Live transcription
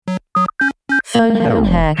Phone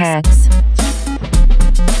hacks.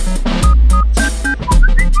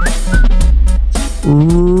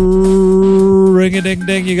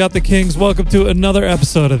 Ring-a-ding-ding, you got the Kings. Welcome to another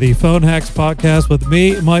episode of the Phone Hacks podcast with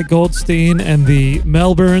me, Mike Goldstein, and the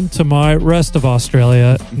Melbourne to my rest of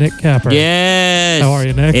Australia, Nick Capper. Yes. How are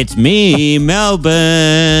you, Nick? It's me,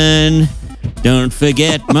 Melbourne. Don't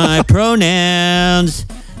forget my pronouns.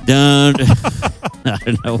 Don't. I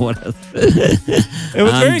don't know what else. It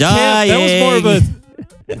was very camp. That was more of a.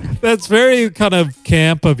 That's very kind of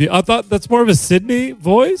camp of you. I thought that's more of a Sydney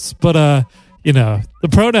voice, but you know, the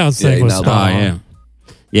pronouns thing was strong.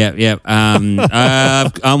 Yeah.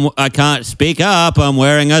 I can't speak up. I'm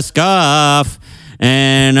wearing a scarf,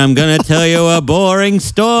 and I'm gonna tell you a boring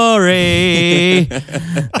story.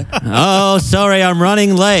 Oh, sorry, I'm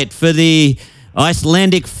running late for the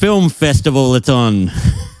Icelandic Film Festival that's on.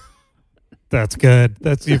 That's good.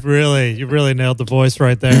 You've really nailed the voice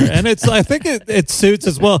right there, and I think it suits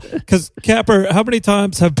as well. Because Capper, how many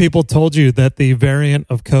times have people told you that the variant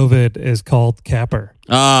of COVID is called Capper?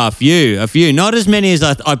 A few. Not as many as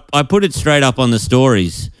I put it straight up on the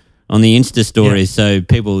stories, on the Insta stories, so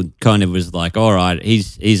people kind of was like, all right,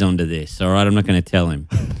 he's onto this. All right, I'm not going to tell him.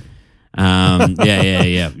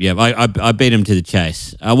 Yeah. I beat him to the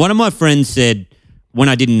chase. One of my friends said, when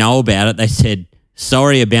I didn't know about it, they said,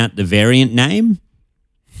 sorry about the variant name.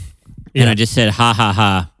 And I just said, ha, ha,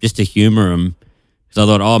 ha, just to humor them. Because I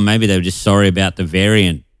thought, oh, maybe they were just sorry about the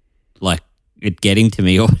variant, like it getting to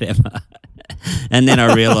me or whatever. And then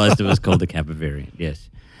I realized it was called the Kappa variant, yes.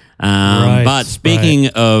 But speaking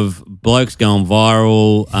of blokes going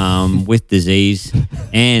viral with disease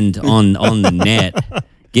and on the net,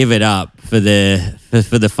 give it up for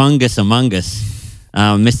the fungus among us,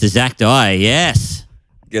 Mr. Zack Dyer, yes.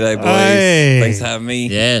 G'day, boys. Hey. Thanks for having me.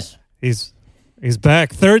 Yes. He's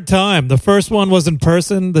back. Third time. The first one was in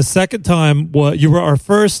person. The second time, you were our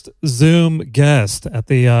first Zoom guest at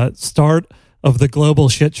the start of the global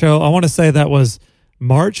shit show. I want to say that was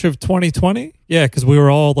March of 2020. Yeah, because we were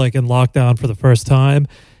all like in lockdown for the first time.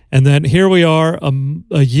 And then here we are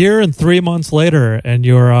a year and 3 months later, and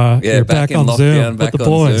you're back on lockdown, Zoom with the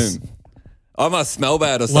boys. Zoom. I must smell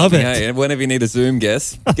bad or Love something. it. Hey, whenever you need a Zoom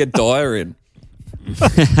guest, get Dyer in.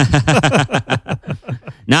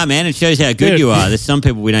 Nah, man, it shows how good you are. There's some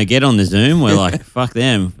people we don't get on the Zoom. We're like, fuck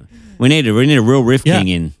them. We need a real riff king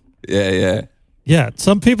in. Yeah. Yeah,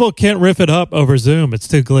 some people can't riff it up over Zoom. It's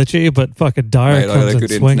too glitchy, but fucking Dyer comes in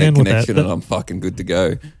swinging with that. And I'm fucking good to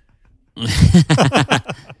go.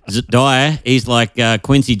 Dyer, he's like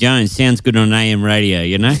Quincy Jones. Sounds good on AM radio,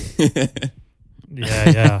 you know?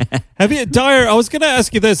 Yeah. Have you, Dyer? I was going to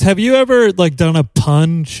ask you this. Have you ever like done a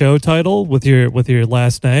pun show title with your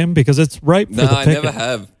last name? Because it's ripe for the picking. No, I never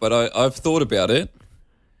have, but I've thought about it.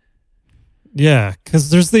 Yeah, because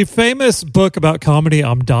there's the famous book about comedy,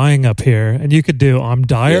 I'm Dying Up Here, and you could do I'm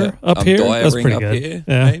Dyer Up Here. That's pretty good. Here,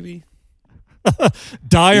 yeah. Maybe.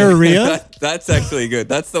 Diarrhea? That's actually good.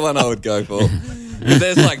 That's the one I would go for.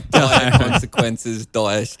 There's like dire consequences,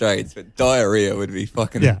 dire straits, but diarrhea would be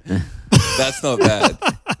fucking... Yeah. That's not bad.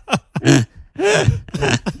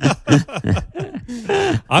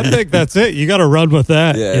 I think that's it. You got to run with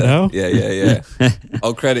that, you know? Yeah.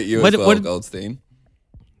 I'll credit you as well, Goldstein.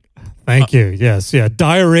 Thank you. Yes, yeah.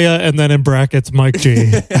 Diarrhea and then in brackets, Mike G.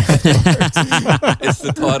 It's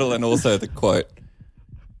the title and also the quote.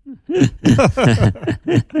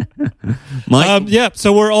 Mike?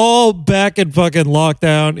 So we're all back in fucking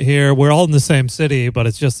lockdown here. We're all in the same city, but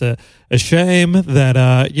it's just a shame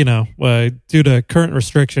that, due to current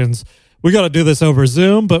restrictions, we got to do this over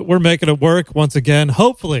Zoom, but we're making it work once again.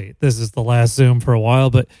 Hopefully this is the last Zoom for a while,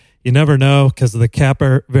 but you never know because the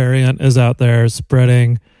Kappa variant is out there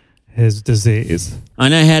spreading his disease. I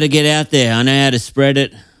know how to get out there. I know how to spread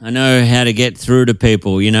it. I know how to get through to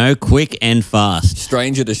people, quick and fast.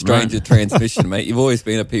 Stranger to stranger transmission, mate. You've always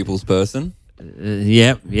been a people's person.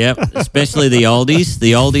 Yep. Especially the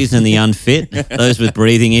oldies and the unfit, those with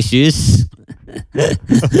breathing issues.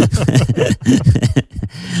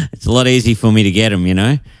 It's a lot easier for me to get them,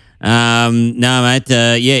 No, mate.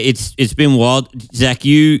 It's been wild. Zack,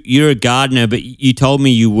 you're a gardener, but you told me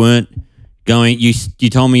you weren't going. You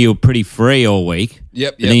told me you were pretty free all week.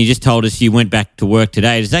 Yep. And then you just told us you went back to work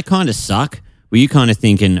today. Does that kind of suck? Were you kind of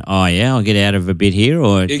thinking, oh yeah, I'll get out of a bit here,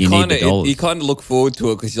 or do you need the dollars? You kind of look forward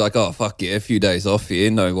to it because you're like, oh fuck yeah, a few days off here,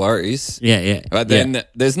 no worries. Yeah. But then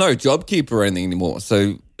there's no JobKeeper or anything anymore.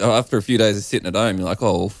 So after a few days of sitting at home, you're like,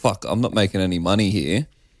 oh well, fuck, I'm not making any money here.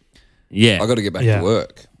 Yeah, I got to get back to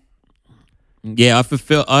work. Yeah,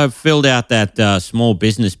 I've filled out that small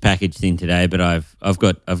business package thing today, but I've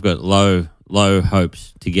got low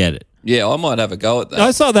hopes to get it. Yeah, I might have a go at that. I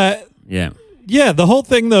saw that. Yeah. Yeah, the whole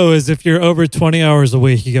thing though is if you're over 20 hours a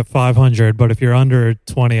week, you get 500, but if you're under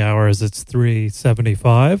 20 hours, it's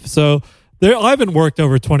 375. So I haven't worked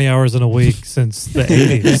over 20 hours in a week since the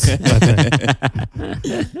 80s, I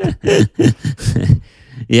think.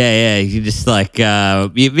 Yeah. You just like,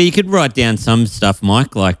 you could write down some stuff,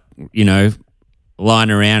 Mike, like,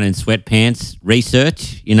 lying around in sweatpants,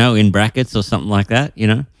 research, in brackets or something like that,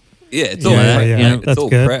 Yeah, it's all Yeah, prep. yeah, It's that's all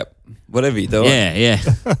good. prep. Whatever you're doing. Yeah.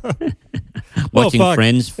 Well, Watching fuck,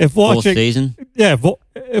 Friends, if fourth watching- season. Yeah,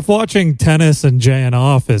 if watching tennis and jaying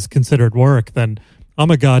off is considered work, then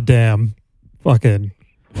I'm a goddamn fucking...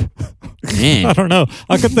 Man. I don't know.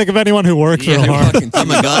 I couldn't think of anyone who works real You're hard. fucking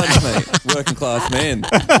Jimmy Barnes, mate. Working class man.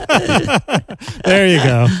 There you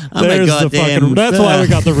go. I'm a There's the goddamn fucking... That's why we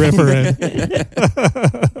got the ripper in.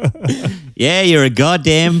 Yeah, you're a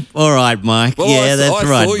goddamn... All right, Mike. Well, yeah, that's I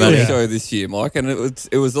right, saw buddy. your show this year, Mike, and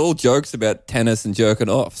it was all jokes about tennis and jerking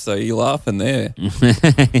off. So you're laughing there.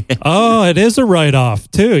 Oh, it is a write-off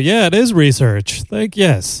too. Yeah, it is research.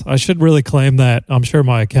 Yes, I should really claim that. I'm sure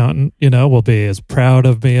my accountant, will be as proud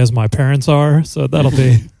of me as my parents are. So that'll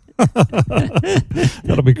be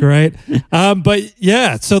that'll be great. But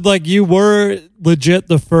yeah, so like you were legit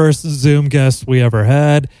the first Zoom guest we ever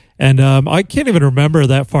had. And I can't even remember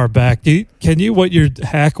that far back. Can you what your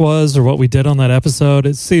hack was or what we did on that episode?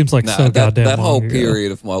 It seems like so goddamn that long whole ago.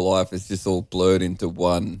 period of my life is just all blurred into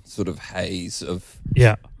one sort of haze of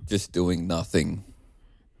just doing nothing.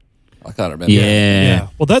 I can't remember. Yeah.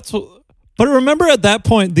 Well, but remember at that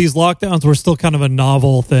point, these lockdowns were still kind of a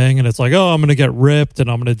novel thing. And it's like, oh, I'm going to get ripped and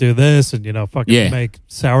I'm going to do this and, fucking make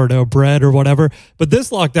sourdough bread or whatever. But this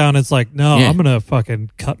lockdown, it's like, no, I'm going to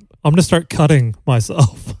fucking cut. I'm going to start cutting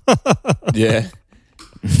myself. Yeah.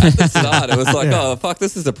 At the start, it was like, oh, fuck,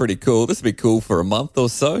 this will be cool for a month or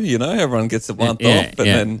so, Everyone gets a month off. And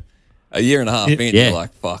then a year and a half in, you're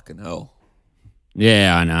like, fucking hell.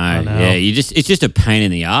 Yeah, I know. Yeah, it's just a pain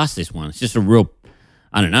in the ass, this one. It's just a real,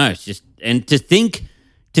 I don't know. It's just, and to think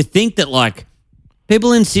that like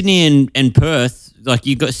people in Sydney and Perth, like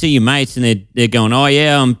you see your mates and they're going, oh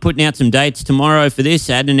yeah, I'm putting out some dates tomorrow for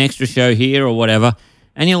this, add an extra show here or whatever.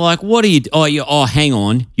 And you're like, what are you? Hang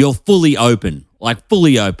on. You're fully open,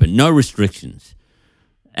 no restrictions.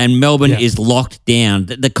 And Melbourne is locked down.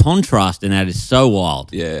 The contrast in that is so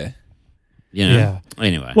wild. Yeah.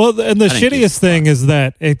 Anyway. Well, and the shittiest thing is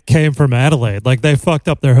that it came from Adelaide. Like they fucked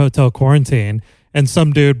up their hotel quarantine and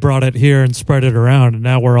some dude brought it here and spread it around. And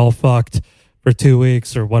now we're all fucked for 2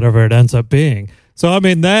 weeks or whatever it ends up being. So, I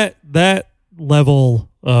mean, that level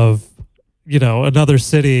of, another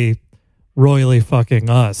city royally fucking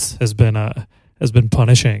us has been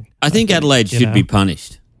punishing. I think Adelaide should be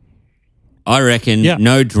punished. I reckon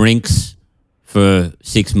no drinks for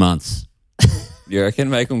 6 months. You reckon?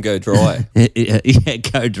 Make them go dry. Yeah,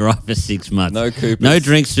 go dry for 6 months. No Coopers. No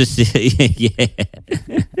drinks for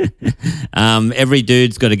every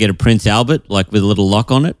dude's got to get a Prince Albert, like with a little lock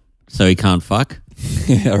on it, so he can't fuck.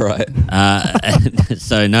 Yeah, right.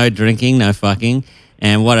 So no drinking, no fucking.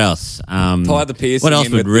 And what else? Tie the piercing what else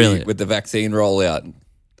in would with the vaccine rollout.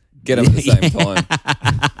 Get them at the same time.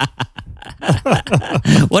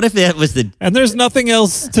 What if that was the... And there's nothing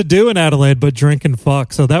else to do in Adelaide but drink and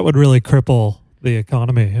fuck, so that would really cripple the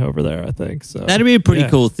economy over there, I think. So that'd be a pretty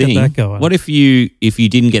cool thing. Get that going. What if you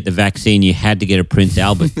didn't get the vaccine, you had to get a Prince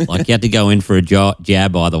Albert? Like you had to go in for a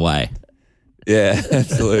jab either way. Yeah,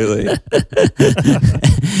 absolutely.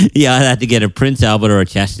 Yeah, I had to get a Prince Albert or a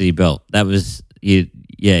chastity belt. That was you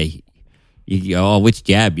go, which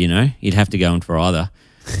jab, You'd have to go in for either.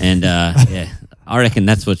 And I reckon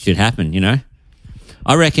that's what should happen,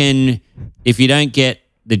 I reckon if you don't get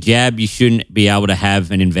the jab, you shouldn't be able to have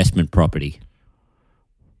an investment property.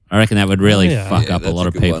 I reckon that would really fuck up a lot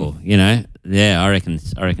of people, Yeah, I reckon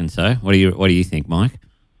so. What do you think, Mike?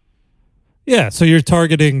 Yeah, so you're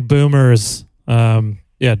targeting boomers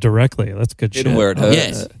directly. That's good shit. Hit them where it hurts.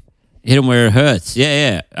 Yes. Hit them where it hurts.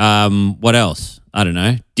 Yeah. What else? I don't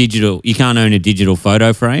know. Digital. You can't own a digital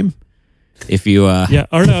photo frame if you or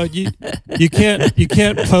no, you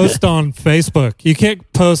can't post on Facebook. You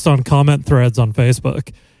can't post on comment threads on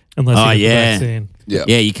Facebook unless you get the vaccine. Yeah.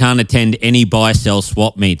 Yeah, you can't attend any buy sell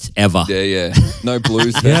swap meets ever. Yeah. No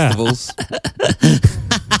blues festivals.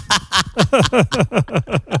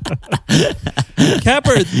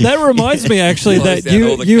 Capper, that reminds me actually that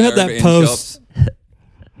you had that post.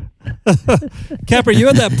 Capper, you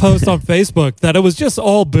had that post on Facebook that it was just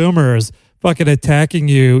all boomers fucking attacking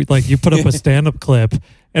you. Like you put up a stand-up clip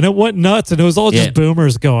and it went nuts and it was all just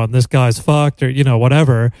boomers going, this guy's fucked or,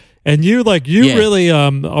 whatever. And you really,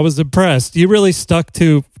 I was impressed. You really stuck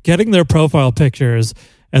to getting their profile pictures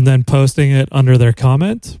and then posting it under their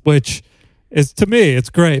comment, which is, to me, it's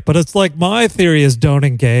great. But it's like, my theory is don't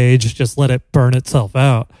engage, just let it burn itself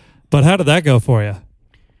out. But how did that go for you?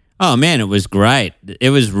 Oh, man, it was great.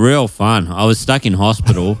 It was real fun. I was stuck in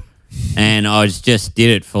hospital and I just did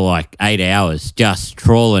it for like 8 hours, just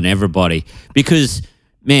trolling everybody. Because,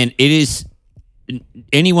 man, it is...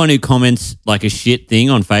 Anyone who comments like a shit thing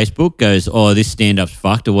on Facebook goes, oh, this stand-up's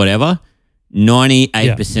fucked or whatever,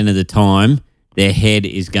 98% of the time, their head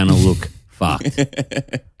is going to look fucked.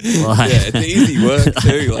 It's easy work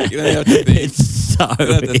too. Like, you don't have to think, it's so you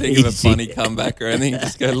don't have to think of a easy. funny comeback or anything.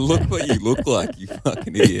 Just go, look what you look like, you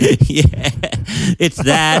fucking idiot. Yeah, it's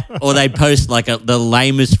that, or they post like the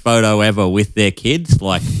lamest photo ever with their kids,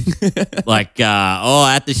 like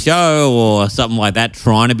at the show or something like that,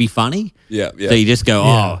 trying to be funny. Yeah. So you just go,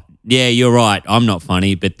 oh, yeah, you're right, I'm not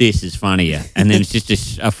funny, but this is funnier, and then it's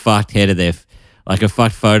just a fucked head of like a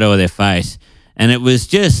fucked photo of their face, and it was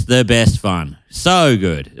just the best fun. So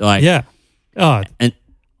good, like and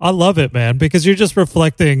I love it, man, because you're just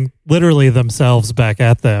reflecting literally themselves back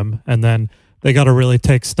at them, and then they got to really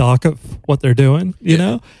take stock of what they're doing, you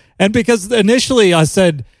know? And because initially I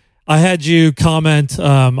said, I had you comment,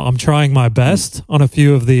 I'm trying my best on a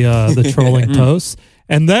few of the trolling posts,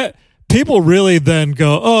 and that people really then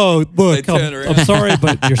go, oh, look, I'm sorry,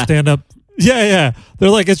 but your stand-up, they're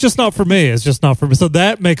like, it's just not for me. It's just not for me. So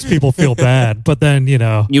that makes people feel bad. But then,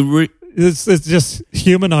 it just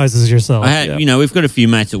humanizes yourself. We've got a few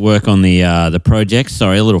mates at work on the project.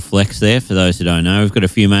 Sorry, a little flex there for those who don't know. We've got a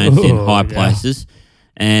few mates in high places.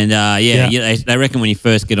 And they reckon when you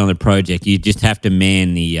first get on the project, you just have to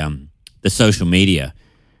man the social media.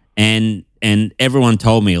 And everyone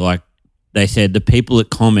told me, like, they said the people that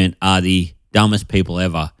comment are the dumbest people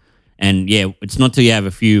ever. And it's not till you have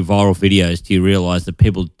a few viral videos till you realize that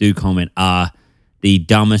people do comment are the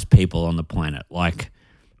dumbest people on the planet. Like,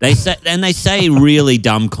 they say really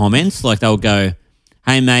dumb comments. Like, they'll go,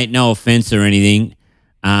 hey, mate, no offense or anything.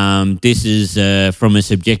 This is from a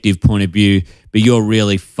subjective point of view, but you're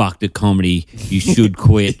really fucked at comedy. You should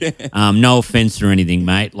quit. No offense or anything,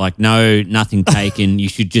 mate. Like, nothing taken. You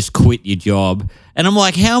should just quit your job. And I'm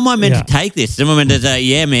like, how am I meant to take this? Am I meant to say,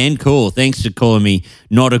 yeah, man, cool. Thanks for calling me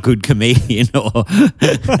not a good comedian? Or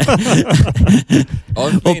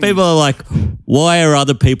people are like, why are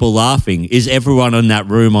other people laughing? Is everyone in that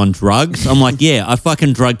room on drugs? I'm like, yeah, I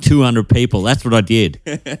fucking drugged 200 people. That's what I did.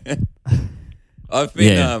 I've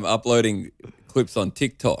been uploading clips on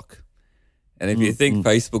TikTok. And if you think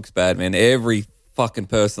Facebook's bad, man, every fucking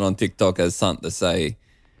person on TikTok has something to say.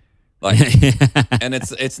 Like, and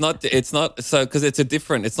it's not so, because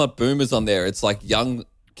it's not boomers on there. It's like young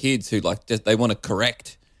kids who like they want to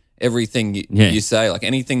correct everything you say. Like,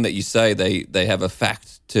 anything that you say, they have a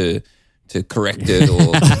fact to correct it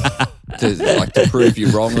or to prove you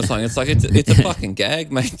wrong or something. It's like it's a fucking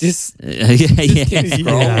gag, mate. Just keep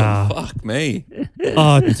scrolling. Fuck me.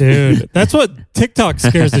 Oh, dude, that's what TikTok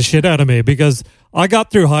scares the shit out of me, because I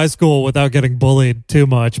got through high school without getting bullied too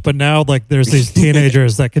much, but now like there's these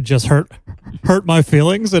teenagers that could just hurt my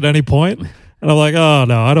feelings at any point, and I'm like, oh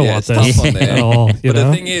no, I don't want this tough on there. at all. But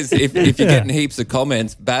the thing is, if you're getting heaps of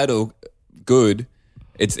comments, bad or good,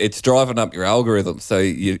 it's driving up your algorithm, so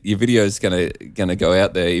your video is gonna go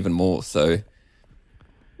out there even more. So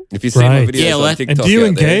if you see my videos on TikTok, and do you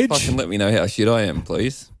engage? Fucking let me know how shit I am,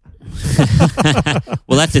 please.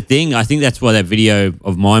 Well, that's the thing. I think that's why that video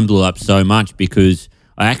of mine blew up so much, because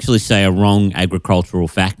I actually say a wrong agricultural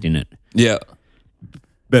fact in it. Yeah.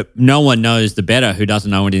 But no one knows the better who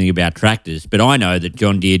doesn't know anything about tractors. But I know that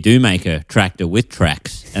John Deere do make a tractor with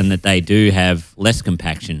tracks, and that they do have less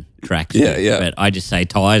compaction tracks. Yeah. But I just say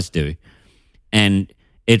tires do. And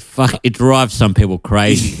it drives some people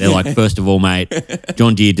crazy. They're like, first of all, mate,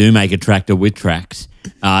 John Deere do make a tractor with tracks.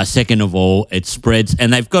 Second of all, it spreads,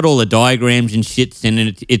 and they've got all the diagrams and shit,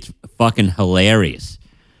 and it's fucking hilarious.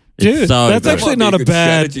 Dude, that's actually not a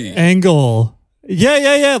bad angle.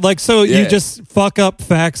 Yeah. Like, so you just fuck up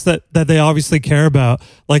facts that they obviously care about.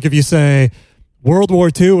 Like, if you say World War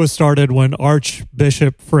II was started when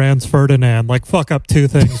Archbishop Franz Ferdinand, like, fuck up two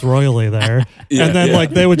things royally there. And then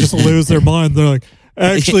like they would just lose their mind. They're like,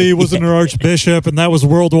 actually, he wasn't an archbishop, and that was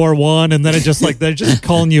World War I. And then it just like, they're just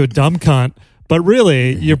calling you a dumb cunt. But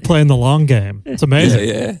really, you're playing the long game. It's amazing.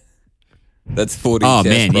 Yeah. That's 40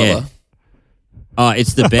 chess, brother. Yeah. Oh,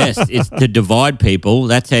 it's the best. It's to divide people.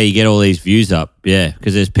 That's how you get all these views up. Yeah,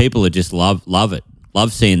 because there's people that just love it.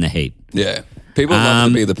 Love seeing the heat. Yeah. People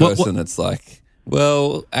love to be the person that's like,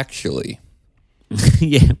 well, actually.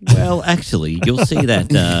 Yeah, well, actually, you'll see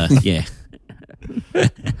that, yeah.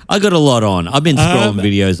 I got a lot on. I've been scrolling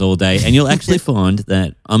videos all day, and you'll actually find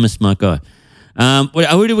that I'm a smart guy.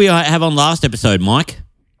 Who do we have on last episode, Mike?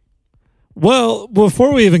 Well,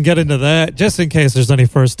 before we even get into that, just in case there's any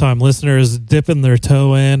first-time listeners dipping their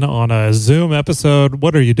toe in on a Zoom episode,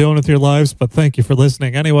 what are you doing with your lives? But thank you for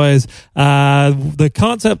listening anyways. The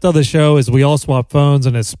concept of the show is we all swap phones,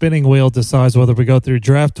 and a spinning wheel decides whether we go through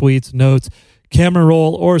draft tweets, notes, camera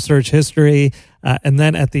roll, or search history. And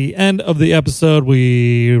then at the end of the episode,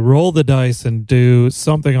 we roll the dice and do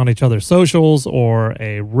something on each other's socials or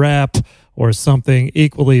a rap or something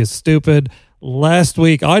equally as stupid. Last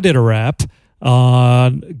week, I did a rap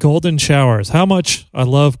on golden showers. How much I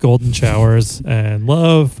love golden showers and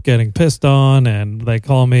love getting pissed on, and they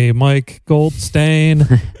call me Mike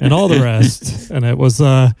Goldstain and all the rest. And it was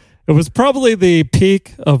probably the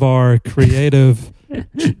peak of our creative,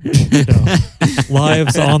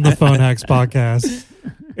 lives on the Phone Hacks podcast.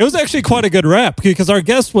 It was actually quite a good rap because our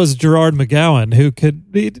guest was Gerard McGowan, who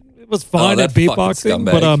was fine at beatboxing,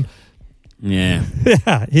 but yeah,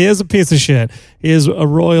 he is a piece of shit. He is a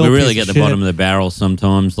royal. We really piece get of the shit. bottom of the barrel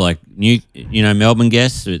sometimes. Like Melbourne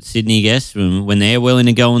guests, Sydney guests, when they're willing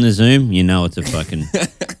to go on the Zoom, it's a fucking,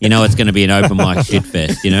 it's going to be an open mic shit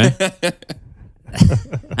fest.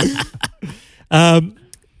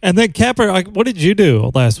 And then Capper, what did you do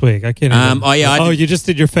last week? I can't. Even, you just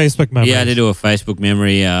did your Facebook memory. Yeah, I did do a Facebook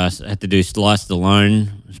memory. I had to do Sliced Alone.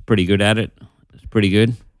 I was pretty good at it. It was pretty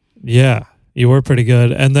good. Yeah. You were pretty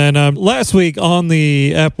good. And then last week on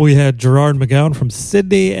the app, we had Gerard McGowan from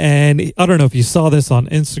Sydney. And I don't know if you saw this on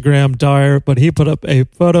Instagram, Dyer, but he put up a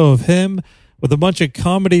photo of him with a bunch of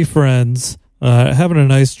comedy friends having a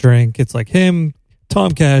nice drink. It's like him,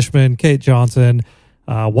 Tom Cashman, Kate Johnson,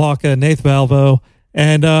 Waka, Nath Valvo.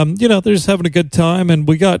 And, they're just having a good time. And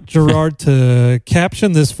we got Gerard to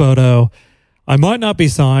caption this photo. I might not be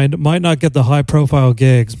signed, might not get the high-profile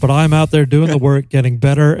gigs, but I'm out there doing the work, getting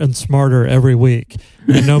better and smarter every week.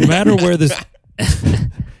 And no matter where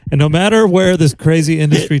this crazy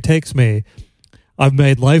industry takes me, I've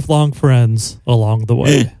made lifelong friends along the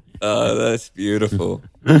way. Oh, that's beautiful.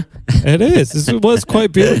 It is. It was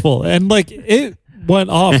quite beautiful, and it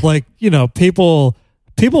went off. People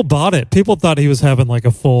bought it. People thought he was having like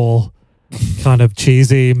a full kind of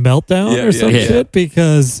cheesy meltdown or some shit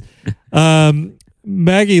because.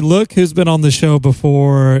 Maggie Look, who's been on the show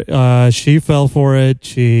before, she fell for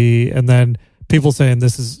it. And then people saying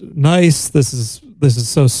this is nice, this is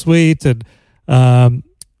so sweet, and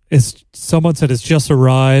someone said it's just a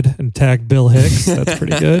ride and tagged Bill Hicks. That's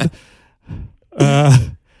pretty good.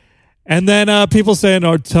 And then people saying,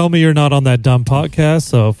 "Oh, tell me you're not on that dumb podcast."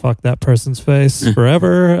 So fuck that person's face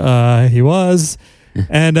forever. He was,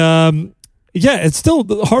 and. Yeah, it's still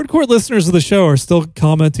the hardcore listeners of the show are still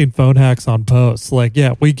commenting phone hacks on posts. Like,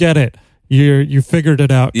 yeah, we get it. You figured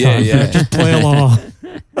it out. Yeah. Just play along.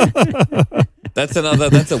 That's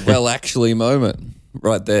a well actually moment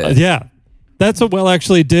right there. Yeah. That's a well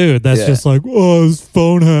actually dude. That's just like, it's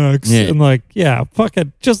phone hacks. Yeah. And like, yeah, fuck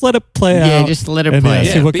it. Just let it play out. Yeah, just let it play.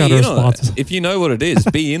 See what kind of responses. If you know what it is,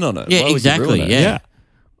 be in on it. Yeah, Why would you ruin exactly. it? Yeah.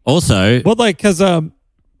 Also,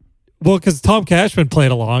 because Tom Cashman played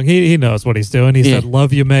along. He knows what he's doing. He said,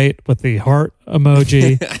 "Love you, mate," with the heart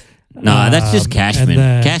emoji. No, that's just Cashman.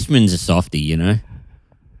 Cashman's a softie,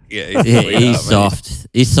 Yeah, he's soft.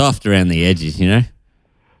 He's soft around the edges,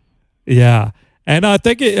 Yeah. And I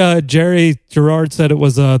think Gerard said it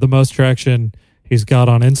was the most traction he's got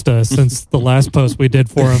on Insta since the last post we did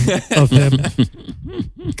for him of him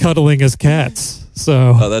cuddling his cats.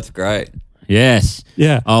 So, that's great. Yes.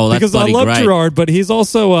 Yeah. Oh, that's because I love great. Gerard, but he's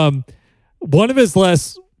also one of his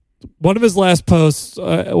last posts,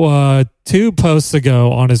 2 posts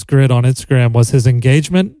ago on his grid on Instagram was his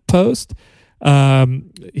engagement post.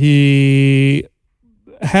 He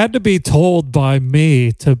had to be told by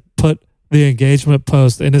me to put the engagement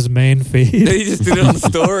post in his main feed. He just did it on the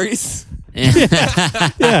stories.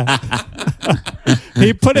 Yeah.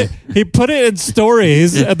 He put it in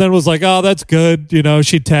stories and then was like, "Oh, that's good.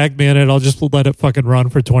 She tagged me in it. I'll just let it fucking run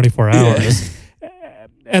for 24 hours."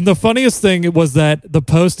 And the funniest thing was that the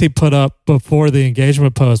post he put up before the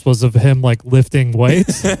engagement post was of him like lifting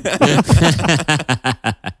weights.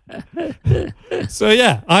 So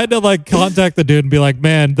yeah, I had to like contact the dude and be like,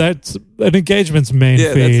 "Man, that's an engagement's main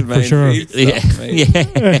feed for sure."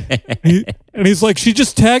 And he's like, "She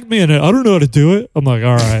just tagged me in it. I don't know how to do it." I'm like,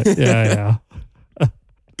 "All right, yeah."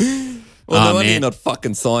 Well, no wonder you're not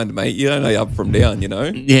fucking signed, mate. You don't know up from down,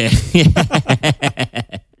 Yeah.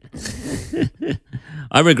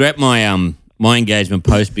 I regret my my engagement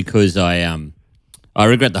post because I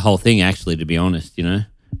regret the whole thing actually, to be honest,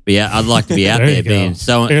 But yeah, I'd like to be out there being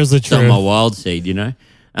so my wild seed, No,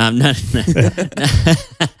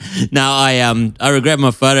 I regret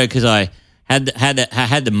my photo because I had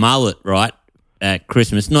the mullet, right? at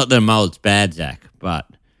Christmas. Not that a mullet's bad, Zach, but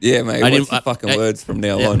Yeah, mate. What's the fucking words from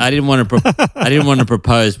now on? I didn't want to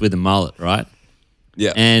propose with a mullet, right?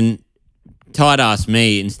 Yeah. And Tide asked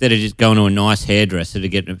me, instead of just going to a nice hairdresser to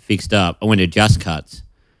get it fixed up, I went to Just Cuts.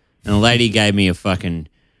 And the lady gave me a fucking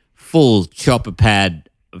full chopper pad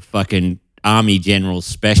fucking Army General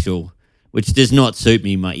special, which does not suit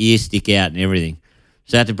me. My ears stick out and everything.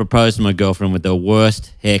 So I had to propose to my girlfriend with the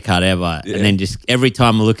worst haircut ever. Yeah. And then just every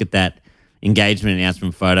time I look at that engagement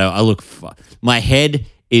announcement photo, I look... my head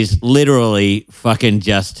is literally fucking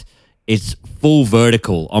just... It's full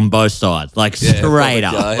vertical on both sides, like straight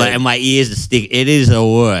up. Like, and my ears are stick. It is the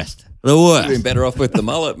worst. The worst. You've been better off with the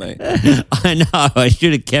mullet, mate. I know. I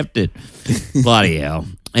should have kept it. Bloody hell.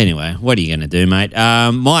 Anyway, what are you going to do, mate?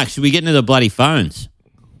 Mike, should we get into the bloody phones?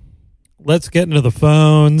 Let's get into the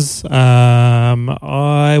phones.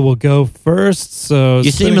 I will go first. So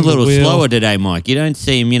you seem a little slower today, Mike. You don't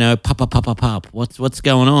seem, pop. What's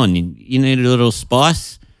going on? You need a little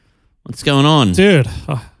spice? What's going on? Dude,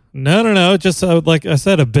 no. Just like I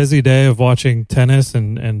said, a busy day of watching tennis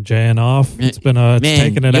and jaying off. It's been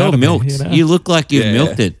taking it out of milked. me. You look like you've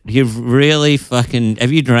milked it. You've really fucking...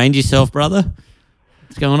 Have you drained yourself, brother?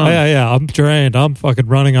 What's going on? Yeah. I'm drained. I'm fucking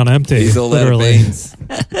running on empty. He's all out of beans.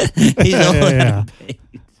 He's all out of beans.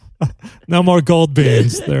 No more gold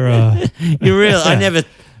beans. They're You're real.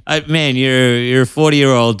 You're a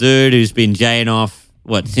 40-year-old dude who's been jaying off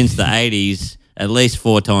since the 80s at least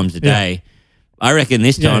 4 times a day. I reckon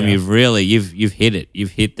this time you've hit it.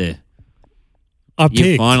 You've hit the...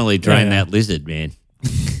 You've finally drained that lizard, man.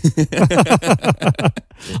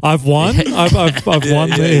 I've won. I've won.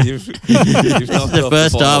 This is the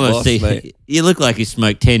first time I've seen. You look like you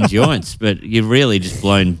smoked 10 joints, but you've really just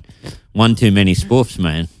blown one too many spoofs,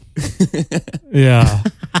 man. Yeah,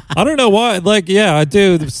 I don't know why. I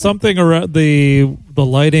do. There's something around the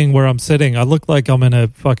lighting where I'm sitting. I look like I'm in a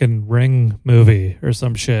fucking Ring movie or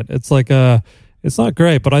some shit. It's like it's not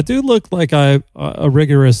great, but I do look like a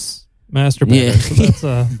rigorous masturbator. Yeah.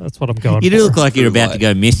 So that's what I'm going. You do look like you're about to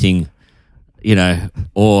go missing,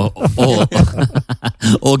 or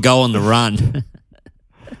or go on the run.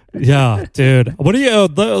 Yeah, dude. What do you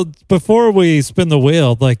before we spin the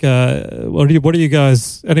wheel? What do you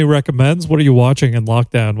guys? Any recommends? What are you watching in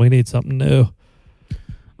lockdown? We need something new.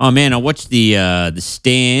 Oh man, I watched the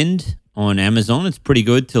Stand on Amazon. It's pretty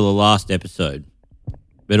good till the last episode,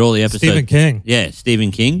 but all the episodes. Stephen King. Yeah,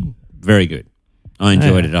 Stephen King. Very good. I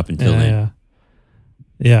enjoyed it up until then.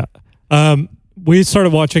 Yeah. We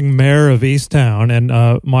started watching Mayor of Easttown, and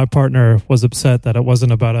my partner was upset that it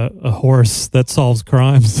wasn't about a horse that solves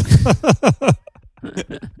crimes.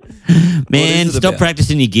 Man, stop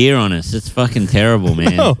practicing your gear on us. It's fucking terrible,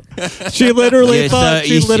 man. No. She literally thought.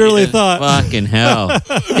 Fucking hell.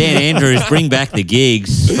 Dan Andrews, bring back the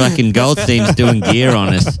gigs. Fucking Goldstein's doing gear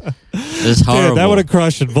on us. It's horrible. Dude, that would have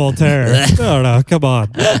crushed Voltaire. No, come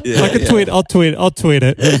on. I can tweet. I'll tweet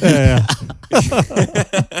it. Yeah.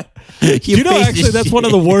 Actually, that's one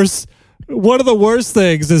of the worst. One of the worst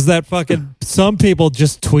things is that fucking some people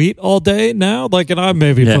just tweet all day now. And I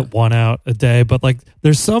maybe put one out a day, but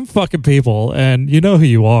there's some fucking people, and you know who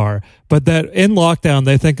you are, but that in lockdown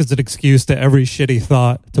they think it's an excuse to every shitty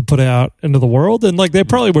thought to put out into the world, and they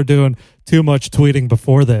probably were doing too much tweeting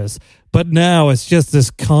before this, but now it's just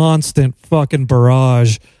this constant fucking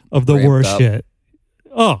barrage of the worst shit.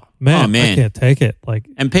 Oh man, I can't take it.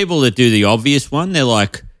 And people that do the obvious one, they're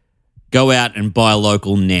like, go out and buy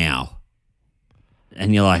local now.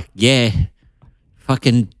 And you're like, thanks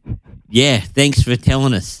for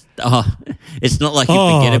telling us. Oh, it's not like you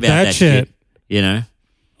forget about that shit.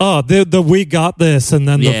 Oh, the we got this, and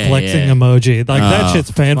then the flexing emoji. That shit's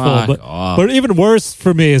painful. But even worse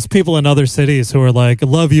for me is people in other cities who are like,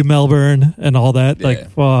 love you, Melbourne, and all that.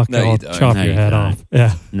 Fuck, I'll chop your head off.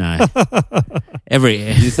 Yeah. No.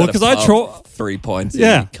 Because I troll 3 points.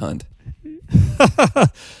 Yeah. Cunt.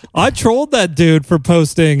 I trolled that dude for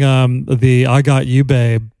posting the I Got You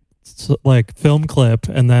Babe film clip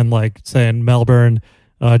and then saying Melbourne,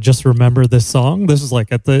 just remember this song. This was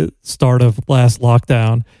at the start of last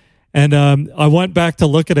lockdown. And I went back to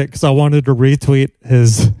look at it because I wanted to retweet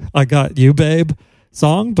his I Got You Babe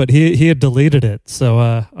song, but he had deleted it. So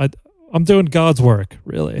I'm doing God's work,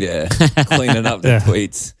 really. Yeah, cleaning up the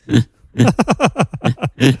tweets.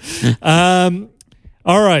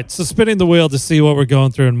 All right, so spinning the wheel to see what we're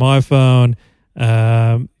going through in my phone.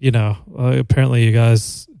 Apparently you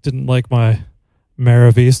guys didn't like my Mayor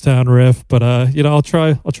of Easttown riff, but I'll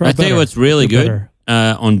try. I tell you what's really good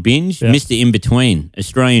on Binge, Mr. In Between,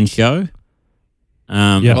 Australian show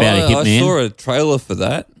about a hitman. I saw a trailer for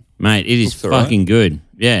that. Mate, it is Looks fucking good.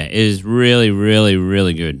 Yeah, it is really, really,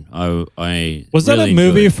 really good. I Was that really a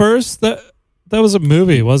movie enjoyed it. first? That was a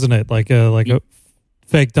movie, wasn't it? Like a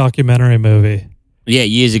fake documentary movie. Yeah,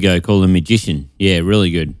 years ago called The Magician. Yeah,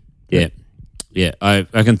 really good. Yeah. Yeah, I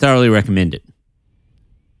can thoroughly recommend it.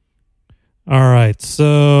 All right,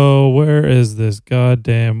 so where is this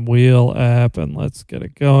goddamn wheel app? And let's get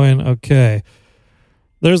it going. Okay.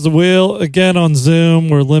 There's the wheel. Again, on Zoom,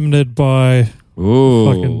 we're limited by Ooh,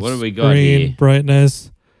 fucking what do we got screen here?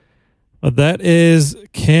 brightness. That is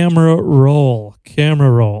camera roll. Camera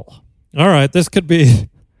roll. All right, this could be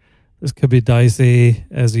dicey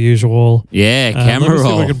as usual. Yeah, Let camera me see if I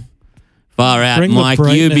roll. can Far out, bring the Mike. You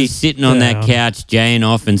be brightness sitting on that down. couch, jaying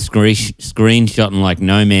off and screenshotting like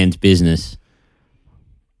no man's business.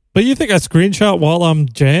 But you think I screenshot while I'm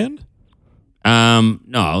Jan?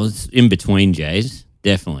 No, it's in between Jays,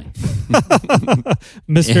 definitely.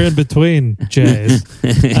 Mr. In Between Jays.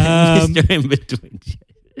 Mr. in between Jays.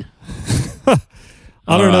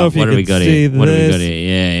 I don't know if you what do we can got see here? this. What do we got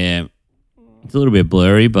here? Yeah. It's a little bit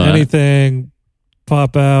blurry, but Anything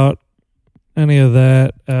pop out? Any of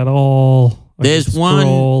that at all? I there's can one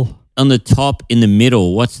scroll. on the top in the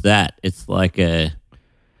middle. What's that? It's like a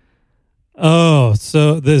Oh,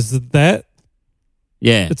 so there's that.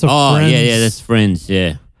 yeah. It's a yeah, Friends. that's Friends.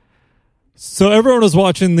 Yeah. So everyone was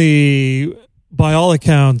watching the, by all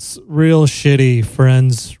accounts, real shitty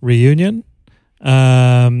Friends reunion.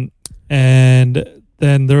 And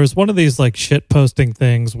then there was one of these like shit posting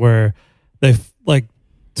things where they like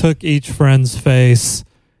took each friend's face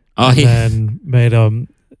and then made them.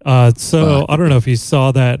 So I don't know if you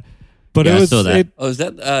saw that, but Yeah, it I was. saw that. Is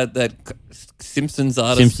that that Simpsons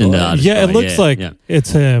artist? Simpsons guy? artist. Yeah, it guy, looks yeah, like yeah.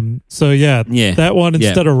 it's him. So yeah, Yeah. that one Yeah.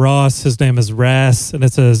 instead of Ross, his name is Rass, and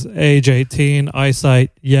it says age 18,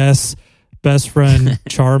 eyesight yes, best friend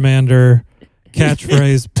Charmander,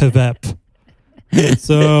 catchphrase Pivep.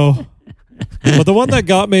 So, but the one that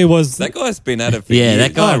got me was That guy's been at it for Yeah, years.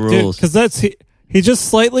 that guy rules. because that's he just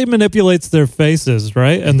slightly manipulates their faces,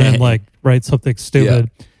 right, and then like writes something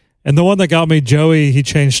stupid. And the one that got me, Joey, he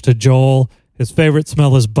changed to Joel. His favorite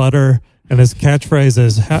smell is butter, and his catchphrase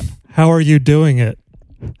is "How are you doing it?"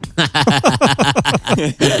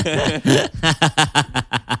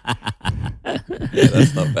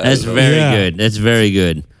 That's not bad. That's at all. very Yeah. good. That's very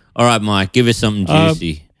good. All right, Mike, give us something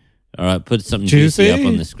juicy. All right, put something juicy up juicy?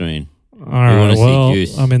 on the screen. All right. wanna see Well,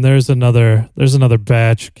 juice. I mean, there's another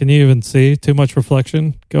batch. Can you even see too much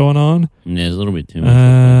reflection going on? And there's a little bit too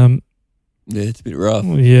much. Yeah, it's a bit rough.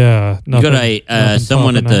 Yeah. you got nothing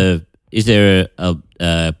someone at popping up. the. Is there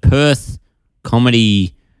a Perth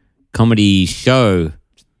comedy show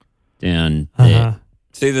down there? Uh-huh.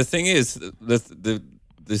 See, the thing is, the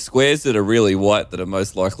squares that are really white that are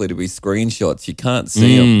most likely to be screenshots, you can't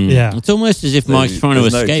see them. Yeah. It's almost as if Mike's trying to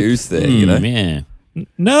there's no escape. juice there, you know? Yeah.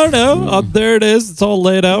 No. There it is. It's all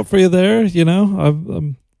laid out for you there. You know,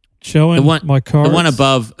 I'm showing my cards. The one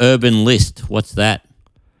above Urban List. What's that?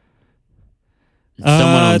 Someone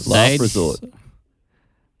on it's stage. Laugh Resort.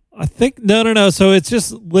 I think no. So it's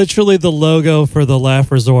just literally the logo for the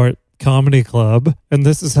Laugh Resort Comedy Club, and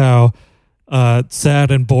this is how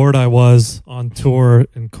sad and bored I was on tour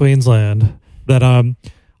in Queensland. That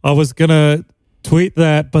I was gonna tweet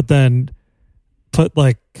that, but then put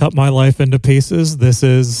like cut my life into pieces. This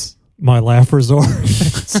is my Laugh Resort.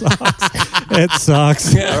 It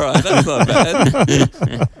sucks. Yeah, all right. That's not bad.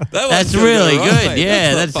 That's really good.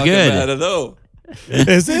 Yeah, that's not good. Bad at all.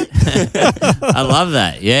 Is it? I love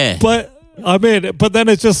that. Yeah. But I mean, but then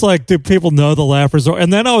it's just like, do people know the Laugh Resort?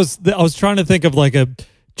 And then I was trying to think of like a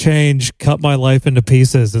change, cut my life into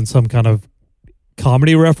pieces in some kind of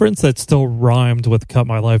comedy reference that still rhymed with cut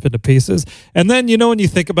my life into pieces. And then, you know, when you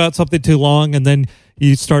think about something too long and then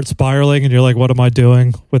you start spiraling and you're like, what am I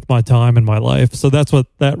doing with my time and my life? So that's what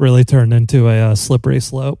that really turned into, a slippery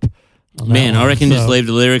slope. Man, I reckon just leave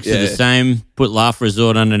the lyrics Yeah. the same. Put Laugh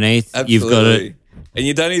Resort underneath. Absolutely. You've got it. And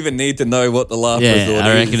you don't even need to know what the Laugh Yeah, Resort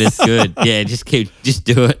I is. reckon it's good. Yeah, just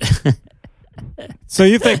do it. So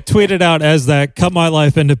you think tweet it out as that, cut my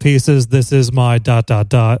life into pieces, this is my ...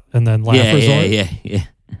 and then Laugh yeah, Resort? yeah.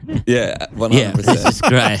 Yeah, 100%. Yeah, this is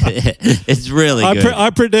great. It's really good.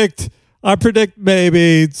 I predict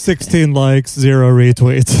maybe 16 likes, 0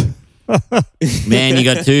 retweets. Man,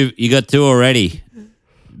 you got two already.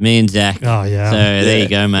 Me and Zack. Oh yeah. So there you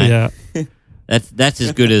go, mate. Yeah. That's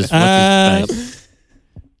as good as what's his face?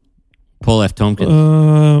 Paul F. Tompkins.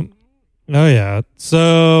 Oh yeah.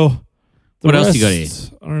 So the What else you got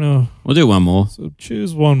rest, I don't know. We'll do one more. So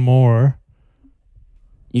choose one more.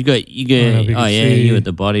 You got know if you oh can yeah, see. you at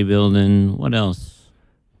the bodybuilding. What else?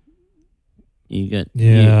 You got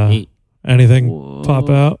Yeah. Anything Whoa. pop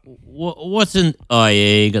out? What's in? Oh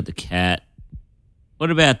yeah, you got the cat. What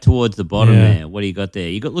about towards the bottom there? What do you got there?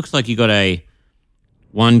 Looks like you got a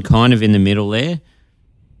one kind of in the middle there.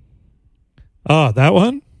 Oh, that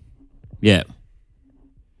one? Yeah.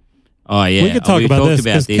 Oh yeah. We could talk about this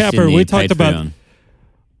because Capper, we talked about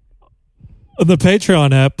the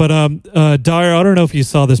Patreon app, but Dyer, I don't know if you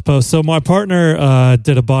saw this post. So my partner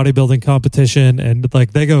did a bodybuilding competition, and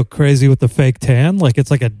like they go crazy with the fake tan, like it's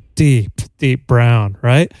like a deep brown,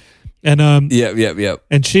 right? And Yep.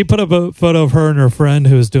 And she put up a photo of her and her friend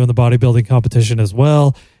who was doing the bodybuilding competition as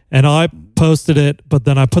well. And I posted it, but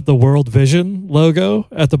then I put the World Vision logo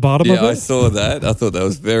at the bottom of it. Yeah, I saw that. I thought that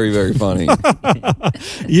was very, very funny.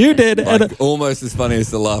 You did. Like, almost as funny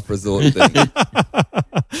as the Laugh Resort thing.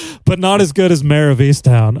 But not as good as Mayor of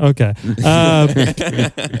Easttown. Okay.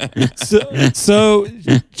 So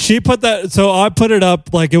she put that, so I put it up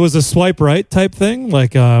like it was a swipe right type thing.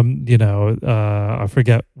 Like, I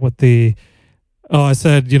forget what I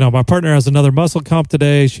said, my partner has another muscle comp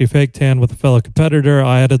today. She fake tan with a fellow competitor.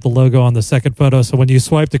 I added the logo on the second photo. So when you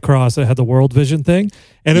swiped across, it had the World Vision thing.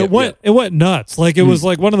 And it went nuts. Like it was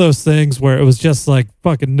like one of those things where it was just like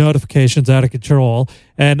fucking notifications out of control.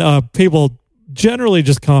 And people generally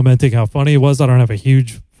just commenting how funny it was. I don't have a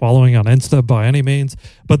huge following on Insta by any means.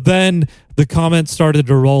 But then the comments started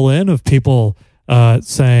to roll in of people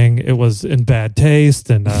saying it was in bad taste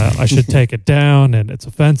and I should take it down and it's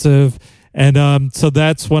offensive. And so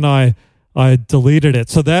that's when I deleted it.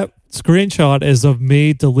 So that screenshot is of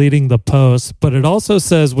me deleting the post, but it also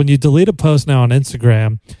says when you delete a post now on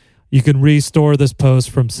Instagram, you can restore this post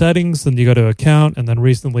from settings, then you go to account and then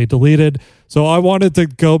recently deleted. So I wanted to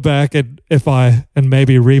go back and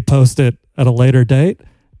maybe repost it at a later date.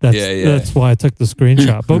 That's why I took the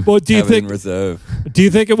screenshot. But what do you think? In reserve. Do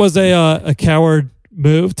you think it was a coward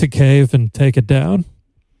move to cave and take it down?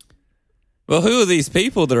 Well, who are these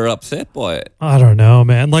people that are upset by it? I don't know,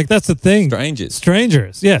 man. Like that's the thing.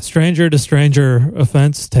 Strangers. Yeah, stranger to stranger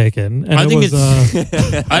offense taken. And I think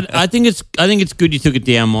it's good you took it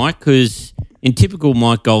down, Mike, because in typical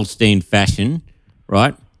Mike Goldstein fashion,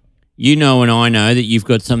 right? You know and I know that you've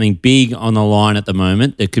got something big on the line at the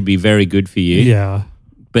moment that could be very good for you. Yeah.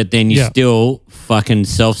 But then you still fucking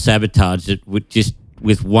self-sabotage it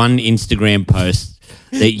with one Instagram post.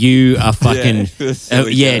 That you are fucking,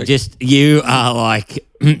 you are like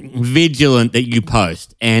vigilant that you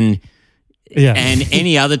post. And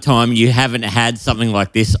any other time you haven't had something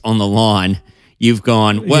like this on the line, you've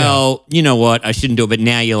gone, well, you know what, I shouldn't do it. But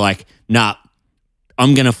now you're like, nah,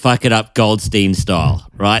 I'm going to fuck it up Goldstein style,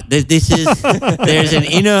 right? There's an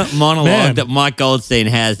inner monologue that Mike Goldstein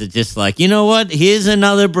has that's just like, you know what? Here's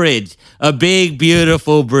another bridge, a big,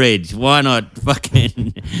 beautiful bridge. Why not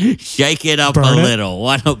fucking shake it up little?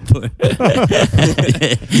 Why not put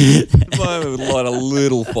light a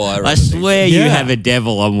little fire? I swear you have a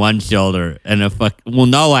devil on one shoulder and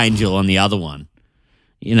no angel on the other one.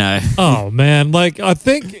 Oh, man. Like, I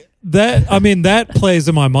think... that plays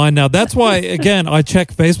in my mind now. That's why, again, I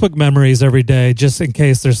check Facebook memories every day just in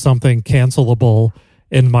case there's something cancelable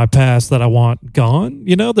in my past that I want gone.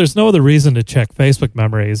 There's no other reason to check Facebook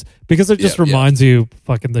memories because it just reminds you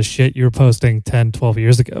fucking the shit you were posting 10, 12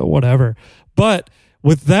 years ago, whatever. But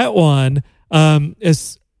with that one,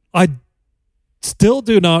 I still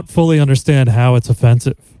do not fully understand how it's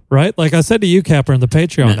offensive, right? Like I said to you, Capper, in the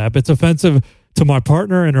Patreon app, it's offensive to my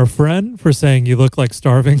partner and her friend for saying you look like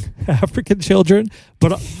starving African children.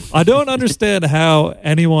 But I don't understand how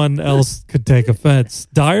anyone else could take offense.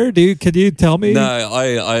 Dyer, can you tell me? No,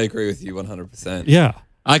 I agree with you 100%. Yeah.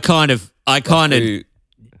 I kind of,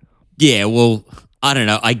 yeah, well, I don't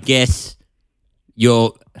know. I guess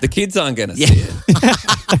the kids aren't going to see it.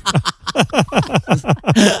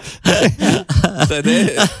 So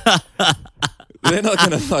they're not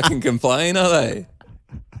going to fucking complain, are they?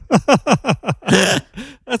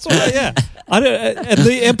 That's why, yeah. And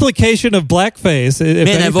the implication of blackface. Man,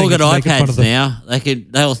 they've all got iPads now.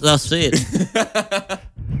 They'll see it.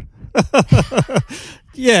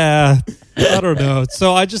 Yeah, I don't know.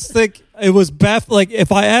 So I just think it was like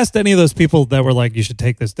if I asked any of those people that were like, "You should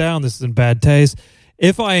take this down. This is in bad taste."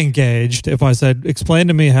 If I engaged, if I said, explain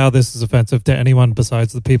to me how this is offensive to anyone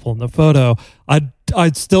besides the people in the photo,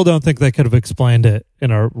 I still don't think they could have explained it in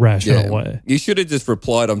a rational way. You should have just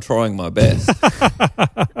replied, I'm trying my best.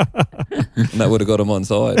 And that would have got him on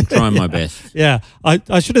side. I'm trying my best. Yeah.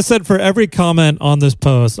 I should have said for every comment on this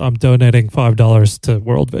post, I'm donating $5 to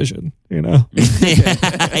World Vision, Yeah,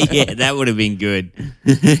 that would have been good.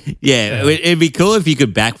 Yeah, it'd be cool if you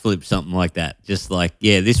could backflip something like that. Just like,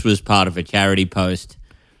 this was part of a charity post.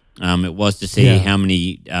 It was to see how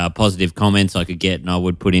many positive comments I could get, and I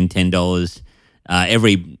would put in $10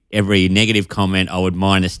 every negative comment I would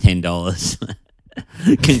minus $10.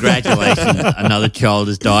 Congratulations, another child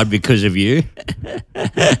has died because of you.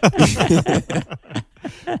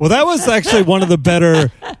 Well, that was actually one of the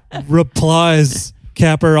better replies,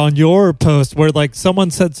 Capper, on your post, where like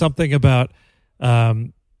someone said something about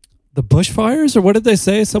the bushfires, or what did they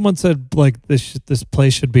say? Someone said like this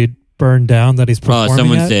place should be burned down that he's performing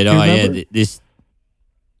someone at. said,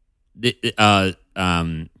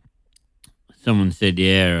 someone said,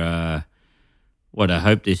 I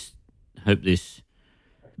hope this.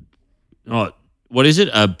 Oh, what is it?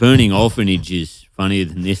 A burning orphanage is funnier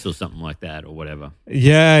than this, or something like that, or whatever.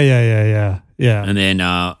 Yeah. And then,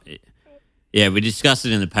 we discussed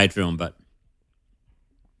it in the Patreon, but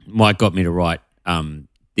Mike got me to write.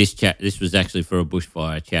 This was actually for a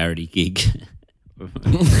bushfire charity gig.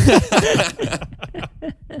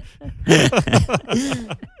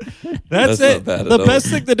 That's it. The best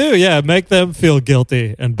thing to do, make them feel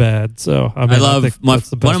guilty and bad. So I love one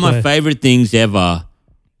of my favorite things ever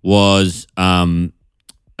was in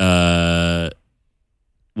the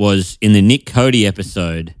Nick Cody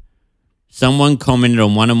episode. Someone commented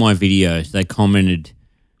on one of my videos. They commented,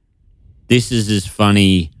 "This is as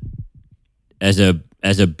funny as a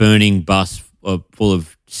burning bus full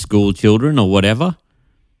of school children or whatever."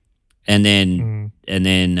 And then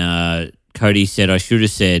Cody said, "I should have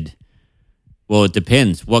said, well, it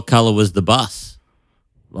depends. What color was the bus?"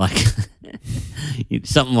 Like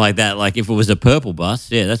something like that. Like if it was a purple bus,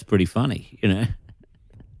 that's pretty funny, you know.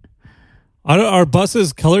 Are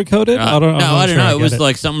buses color coded? I don't know. It was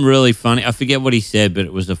like something really funny. I forget what he said, but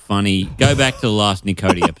it was a funny. Go back to the last Nick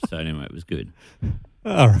Cody episode. Anyway, it was good.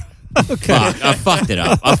 All right. Okay. Fuck, I fucked it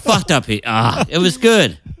up. I fucked up here. It was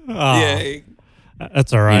good. Yeah.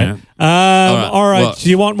 That's all right. Yeah. All right. Well, do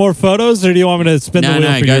you want more photos, or do you want me to spin the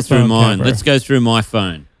wheel for go your through phone, mine. Capper? Let's go through my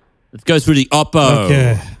phone. Let's go through the Oppo.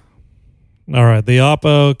 Okay. All right. The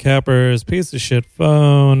Oppo Capper's piece of shit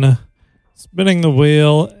phone. Spinning the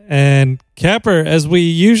wheel. And Capper, as we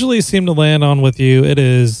usually seem to land on with you, it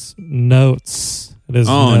is notes. It is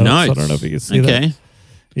notes. I don't know if you can see that. Okay.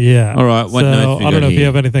 Yeah. All right. What notes? I don't know if you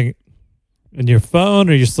have anything in your phone,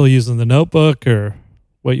 or you're still using the notebook, or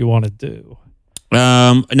what you want to do.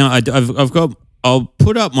 No, I've got. I'll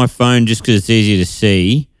put up my phone just because it's easier to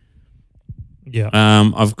see. Yeah.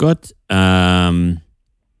 I've got. I've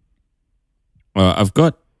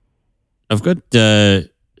got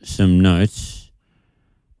some notes.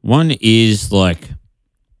 One is like.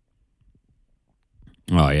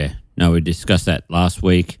 Oh yeah, no, we discussed that last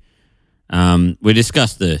week. We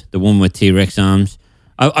discussed the one with T-Rex arms.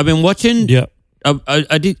 I've been watching. Yeah.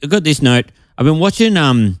 I got this note. I've been watching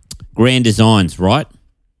Grand Designs, right?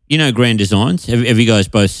 You know Grand Designs? Have you guys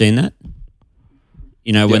both seen that?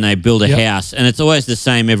 You know, when they build a house, and it's always the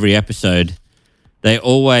same every episode. They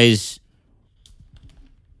always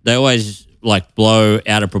like blow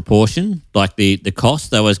out of proportion, like the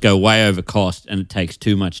cost. They always go way over cost, and it takes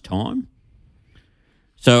too much time.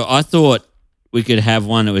 So I thought we could have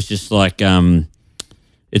one that was just like,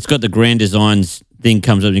 it's got the Grand Designs thing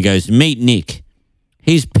comes up and goes, "Meet Nick.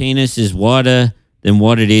 His penis is wider than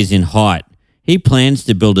what it is in height. He plans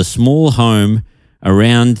to build a small home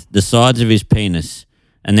around the sides of his penis."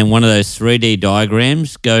 And then one of those 3D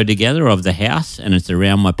diagrams go together of the house, and it's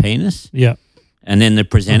around my penis. Yeah. And then the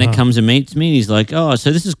presenter comes and meets me, and he's like, "Oh,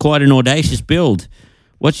 so this is quite an audacious build.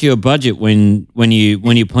 What's your budget when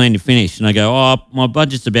you plan to finish?" And I go, "Oh, my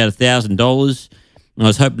budget's about $1,000. And I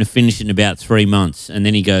was hoping to finish it in about 3 months." And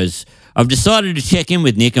then he goes, "I've decided to check in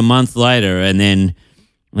with Nick a month later." And then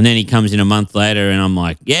he comes in a month later, and I'm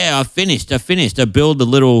like, "Yeah, I finished. I build a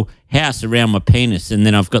little house around my penis, and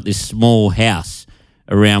then I've got this small house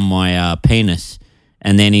around my penis."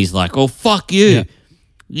 And then he's like, "Oh, fuck you." Yeah.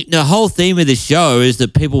 The whole theme of the show is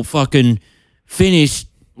that people fucking finish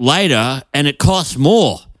later and it costs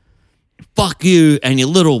more. Fuck you and your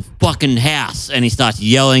little fucking house. And he starts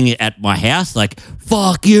yelling at my house like,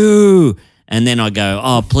 "Fuck you." And then I go,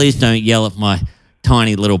 "Oh, please don't yell at my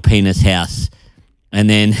tiny little penis house." And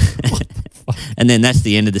then and then that's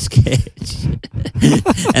the end of the sketch.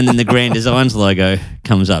 And then the Grand Designs logo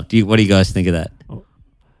comes up. What do you guys think of that?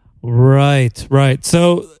 Right.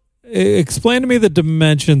 So explain to me the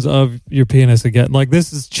dimensions of your penis again. Like,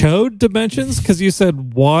 this is chode dimensions? Because you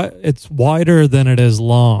said it's wider than it is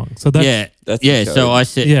long. So that's So I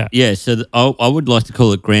said So I would like to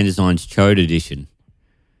call it Grand Designs Chode Edition.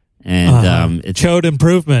 And it's chode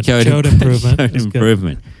improvement. Chode improvement. Chode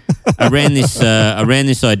improvement. I ran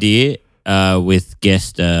this idea with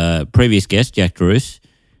previous guest Jack Druce.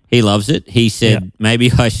 He loves it. He said maybe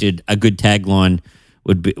a good tagline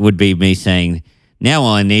would be me saying, Now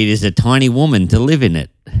all I need is a tiny woman to live in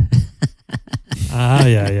it.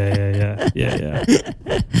 Yeah.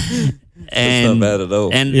 That's not bad at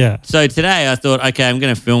all. And so today I thought, okay, I'm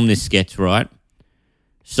going to film this sketch, right?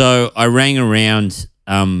 So I rang around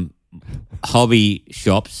hobby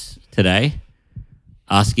shops today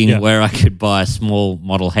asking where I could buy a small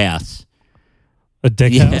model house. A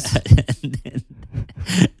dick house?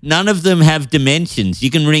 None of them have dimensions.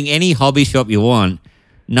 You can ring any hobby shop you want.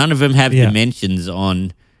 None of them have dimensions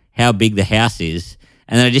on how big the house is.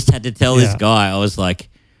 And then I just had to tell this guy, I was like,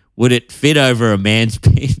 would it fit over a man's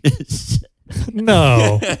penis?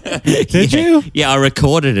 No. Did you? Yeah, I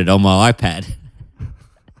recorded it on my iPad.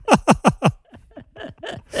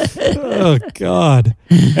 Oh, God.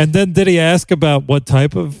 And then did he ask about what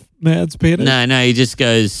type of man's penis? No, he just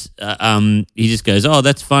goes, oh,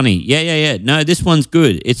 that's funny. Yeah. No, this one's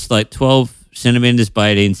good. It's like 12 centimeters by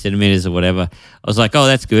 18 centimeters or whatever. I was like, oh,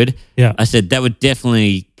 that's good. Yeah. I said, that would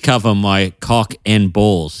definitely cover my cock and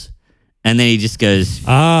balls. And then he just goes,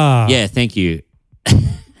 yeah, thank you.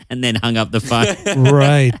 And then hung up the phone.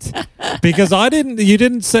 Right. Because you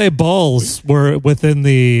didn't say balls were within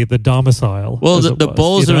the domicile. Well, the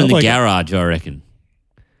balls are in the garage, I reckon.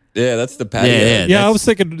 Yeah, that's the patio. Yeah, I was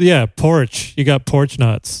thinking, porch. You got porch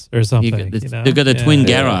nuts or something. They've got a twin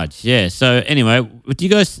garage. Yeah. So anyway, do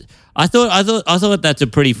you guys? I thought that's a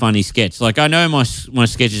pretty funny sketch. Like I know my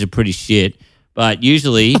sketches are pretty shit, but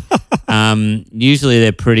usually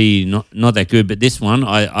they're pretty not that good. But this one,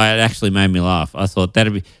 I actually made me laugh. I thought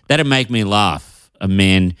that'd make me laugh, a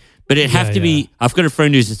man. But it'd have to be. I've got a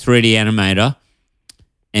friend who's a 3D animator,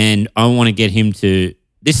 and I want to get him to.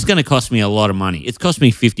 This is going to cost me a lot of money. It's cost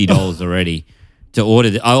me $50 already to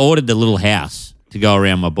order. I ordered the little house to go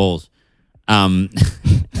around my balls. What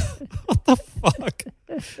the fuck?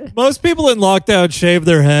 Most people in lockdown shave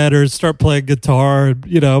their head or start playing guitar,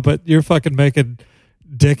 but you're fucking making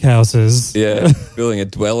dick houses. Yeah, building a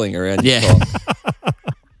dwelling around your cock.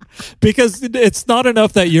 Because it's not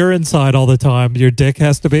enough that you're inside all the time. Your dick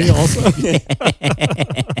has to be also.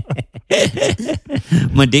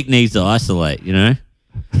 My dick needs to isolate,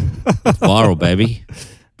 It's viral, baby.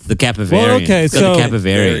 It's the Kappa variant. Well, okay, it's got the Kappa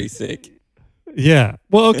variant. Very sick. Yeah.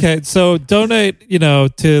 Well, okay. So donate, to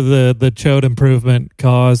the Chode Improvement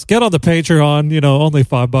cause. Get on the Patreon, only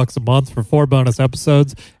 $5 a month for 4 bonus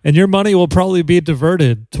episodes, and your money will probably be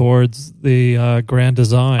diverted towards the grand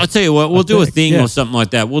design. I'll tell you what, we'll do a thing or something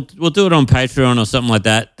like that. We'll do it on Patreon or something like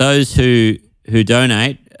that. Those who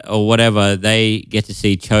donate or whatever, they get to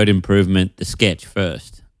see Chode Improvement, the sketch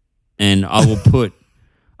first. And I will put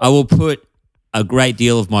a great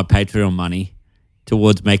deal of my Patreon money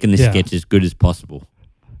towards making this sketch as good as possible.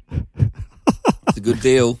 It's a good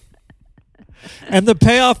deal. And the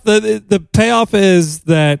payoff, the payoff is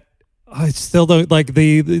that I still don't like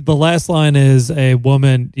the last line is a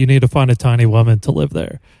woman. You need to find a tiny woman to live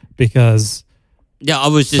there because I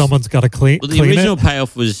was just someone's got to clean. Well, the original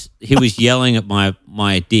payoff was he was yelling at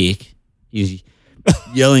my dick. He was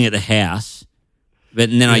yelling at the house, but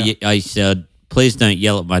then I said, please don't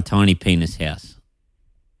yell at my tiny penis house.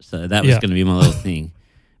 So that was going to be my little thing.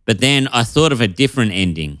 But then I thought of a different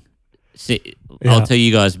ending. See, I'll tell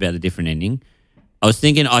you guys about the different ending. I was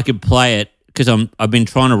thinking I could play it because I've been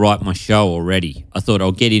trying to write my show already. I thought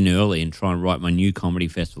I'll get in early and try and write my new comedy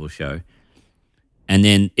festival show. And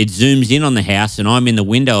then it zooms in on the house and I'm in the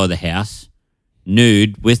window of the house,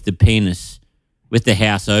 nude with the penis, with the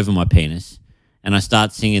house over my penis. And I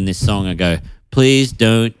start singing this song. I go, please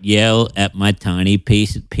don't yell at my tiny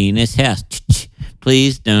penis house.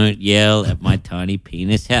 Please don't yell at my tiny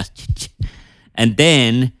penis house. And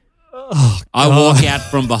then I walk out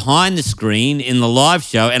from behind the screen in the live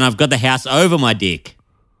show and I've got the house over my dick.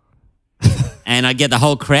 And I get the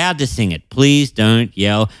whole crowd to sing it. Please don't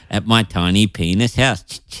yell at my tiny penis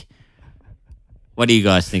house. What do you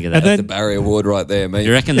guys think of that? That's a Barry Award right there, mate. Do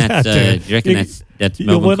you reckon that's that's you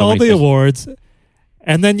Melbourne win all Comedy the Festival? awards.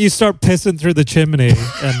 And then you start pissing through the chimney,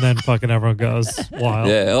 and then fucking everyone goes wild.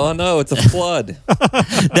 Yeah, oh no, it's a flood.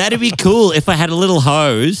 That'd be cool if I had a little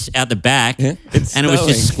hose out the back and it was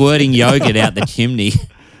just squirting yogurt out the chimney.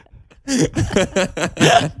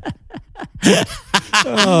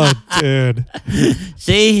 Oh, dude.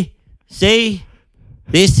 See?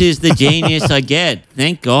 This is the genius I get.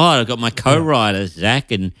 Thank God I got my co-writers,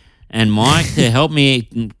 Zack and Mike, to help me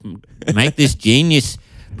make this genius,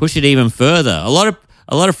 push it even further. A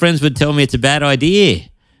lot of friends would tell me it's a bad idea.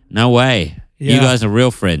 No way. Yeah. You guys are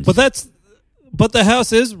real friends. But the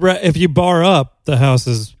house is, if you bar up, the house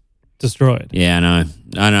is destroyed. Yeah,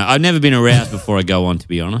 I know. I've never been aroused before I go on, to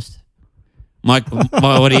be honest. My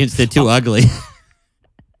audience, they're too ugly.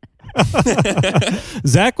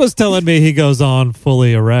 Zach was telling me he goes on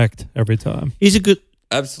fully erect every time. He's a good.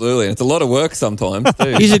 Absolutely. It's a lot of work sometimes,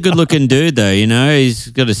 too. He's a good-looking dude, though. You know, he's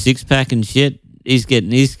got a six-pack and shit. He's getting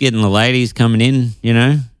the ladies coming in. You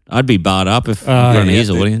know, I'd be barred up if you're on his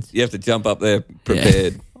audience. You have to jump up there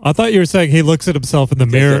prepared. Yeah. I thought you were saying he looks at himself in the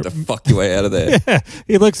mirror. You have to fuck your way out of there. Yeah,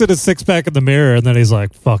 he looks at his six-pack in the mirror, and then he's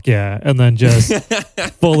like, fuck yeah, and then just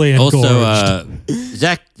fully engorged. Also,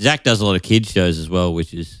 Zack does a lot of kids shows as well,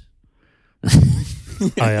 which is... Oh,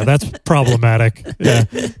 yeah, that's problematic. Yeah.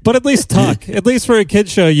 But at least tuck. At least for a kid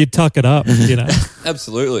show, you tuck it up, you know.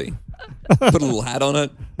 Absolutely. Put a little hat on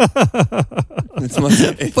it.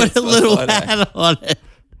 Put a little hat on it.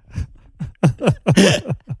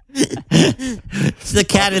 It's the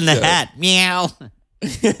cat in the hat. Meow.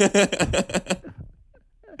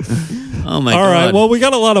 Oh, my God. All right. Well, we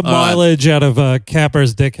got a lot of mileage out of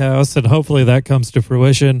Capper's Dick House, and hopefully that comes to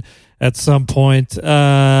fruition at some point.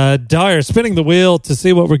 Dyer, spinning the wheel to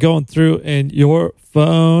see what we're going through in your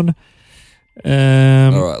phone.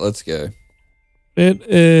 All right, let's go. It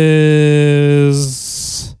is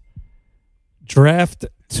draft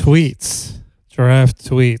tweets. Draft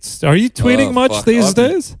tweets. Are you tweeting much these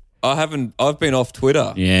days? I haven't. I've been off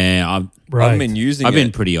Twitter. Yeah, I haven't been using it. I've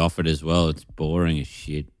been pretty off it as well. It's boring as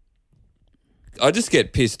shit. I just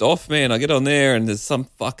get pissed off, man. I get on there and there's some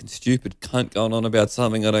fucking stupid cunt going on about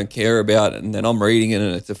something I don't care about, and then I'm reading it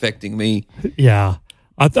and it's affecting me. Yeah.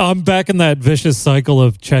 I'm back in that vicious cycle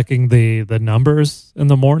of checking the numbers in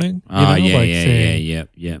the morning. Yeah.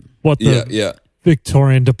 What the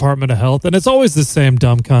Victorian Department of Health, and it's always the same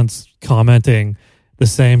dumb cunts commenting the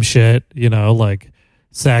same shit, you know, like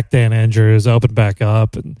sack Dan Andrews, open back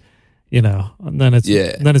up, and you know, and then it's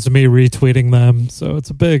me retweeting them. So it's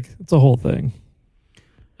a whole thing.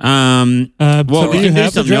 Well, so we can do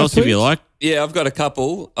something else if you like. Yeah, I've got a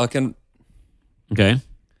couple. I can. Okay.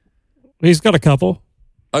 He's got a couple.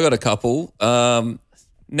 I got a couple. Now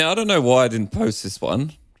I don't know why I didn't post this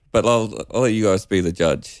one, but I'll let you guys be the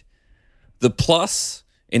judge. The plus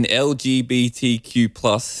in LGBTQ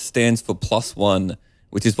plus stands for +1,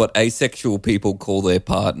 which is what asexual people call their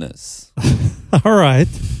partners. All right.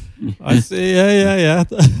 I see. Yeah.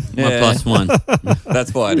 My +1.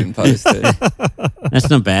 That's why I didn't post it. That's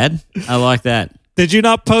not bad. I like that. Did you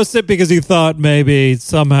not post it because you thought maybe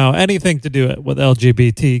somehow anything to do with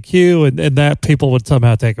LGBTQ and that people would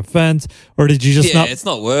somehow take offense? Or did you just not? Yeah, it's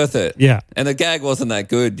not worth it. Yeah. And the gag wasn't that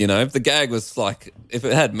good, you know. If the gag was like, if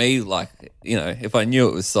it had me, like, you know, if I knew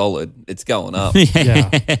it was solid, it's going up. Yeah.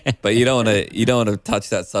 But you don't want to touch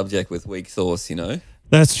that subject with weak sauce, you know.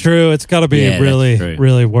 That's true. It's got to be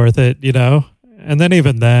really worth it, you know? And then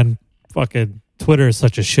even then, fucking Twitter is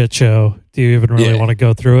such a shit show. Do you even really want to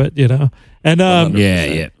go through it, you know? And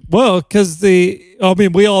well, because we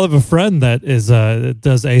all have a friend that is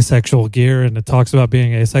does asexual gear, and it talks about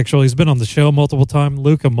being asexual. He's been on the show multiple times.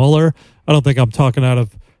 Luca Muller. I don't think I'm talking out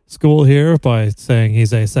of school here by saying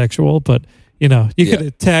he's asexual, but you know, you could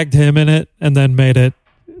have tagged him in it and then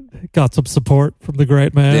got some support from the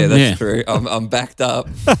great man. Yeah, that's true. I'm backed up.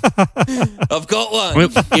 I've got one. Well,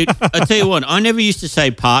 I tell you what, I never used to say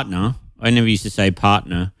partner,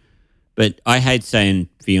 but I hate saying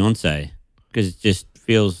fiance because it just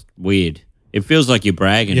feels weird. It feels like you're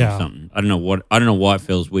bragging or something. I don't know why it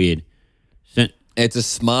feels weird. So, it's a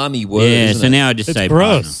smarmy word. Yeah, so it? now I just say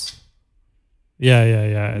gross. Partner. Yeah.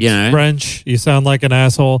 It's you know? French. You sound like an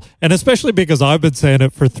asshole. And especially because I've been saying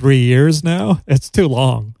it for 3 years now. It's too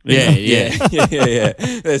long. Yeah.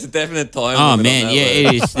 There's a definite time limit. Oh, man,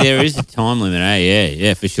 it is. There is a time limit, eh?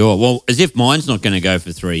 Yeah, for sure. Well, as if mine's not going to go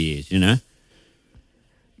for 3 years, you know?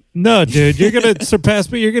 No, dude, you're going to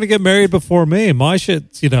surpass me. You're going to get married before me. My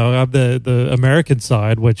shit's, you know, I'm the American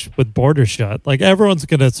side, which with borders shut, like everyone's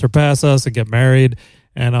going to surpass us and get married.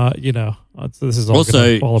 And, you know, this is all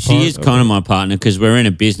also, fall apart. she is kind of my partner because we're in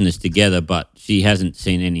a business together, but she hasn't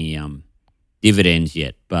seen any dividends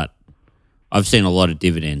yet. But I've seen a lot of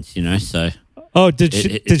dividends, you know, so. Oh, did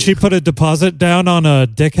she put a deposit down on a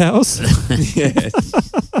dick house? Yes.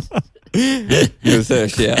 It was her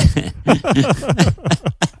shout.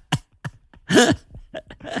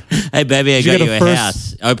 Hey, baby, I got you a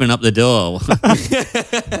house. Open up the door.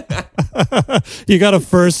 You got a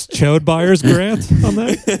first Chode Buyers grant on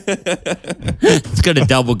that? It's got a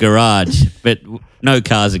double garage, but no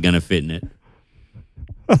cars are going to fit in it.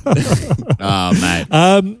 Oh, mate.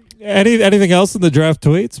 Anything else in the draft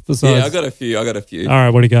tweets besides? Yeah, I got a few. All right,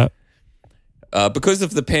 what do you got? Because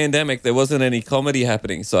of the pandemic, there wasn't any comedy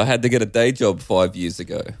happening, so I had to get a day job 5 years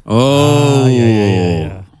ago. Oh,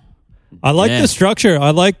 yeah. I like the structure.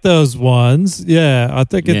 I like those ones. Yeah, I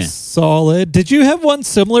think it's solid. Did you have one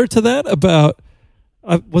similar to that about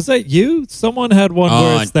was that you? Someone had one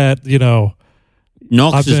where it's that,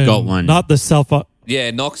 Knox has got one. Not the self.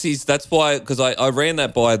 Yeah, Noxie's. That's why, because I ran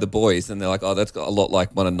that by the boys, and they're like, "Oh, that's got a lot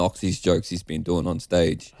like one of Noxie's jokes he's been doing on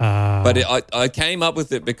stage." But I came up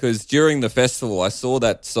with it because during the festival, I saw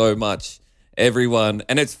that so much. Everyone,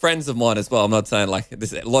 and it's friends of mine as well. I'm not saying like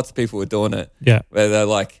this. Lots of people were doing it. Yeah, where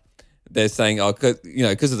they're saying, "Oh,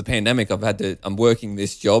 because of the pandemic, I'm working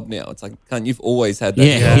this job now." It's like, you've always had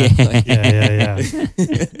that job. Yeah.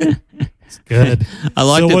 It's good. I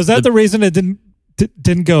like. So was that the reason it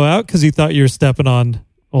didn't go out because you thought you were stepping on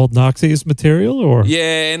old Noxie's material, or?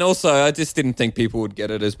 Yeah, and also I just didn't think people would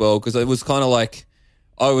get it as well because it was kind of like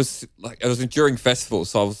I was during festivals,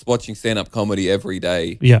 so I was watching stand-up comedy every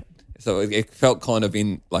day. Yeah. So it felt kind of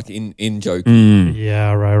in joking.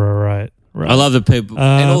 Yeah, right. I love the people.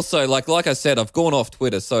 And also, like I said, I've gone off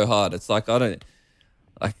Twitter so hard. It's like I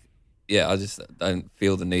just don't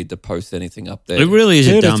feel the need to post anything up there. It really is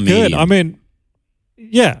a dumb it's good. medium. I mean,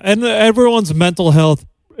 yeah, and everyone's mental health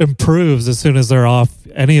improves as soon as they're off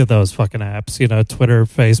any of those fucking apps, Twitter,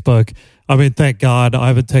 Facebook. I mean, thank God I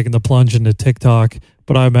haven't taken the plunge into TikTok,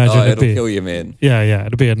 but I imagine it'll kill you, man. Yeah,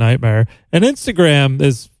 it'd be a nightmare. And Instagram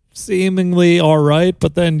is seemingly all right,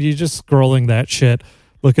 but then you're just scrolling that shit,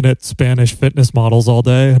 looking at Spanish fitness models all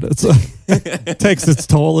day, and it takes its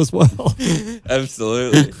toll as well.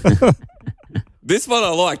 Absolutely. This one I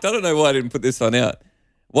liked. I don't know why I didn't put this one out.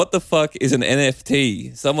 What the fuck is an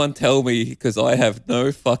NFT? Someone tell me, because I have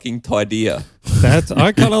no fucking idea.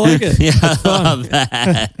 I kind of like it. Yeah, I love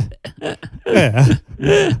that. Yeah.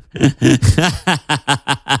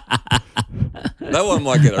 That one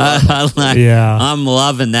might get around. Yeah. I'm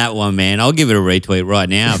loving that one, man. I'll give it a retweet right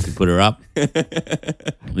now if you put her up.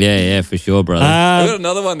 Yeah, for sure, brother. I've got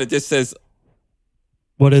another one that just says...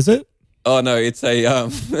 What is it? Oh, no, it's a...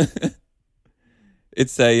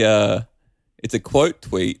 It's a quote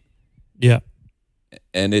tweet. Yeah.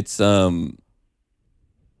 And it's... I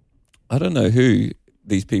don't know who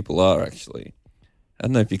these people are, actually. I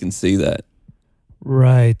don't know if you can see that.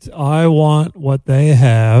 Right. I want what they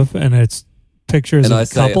have, and it's pictures and of I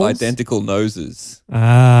say couples. identical noses. Right.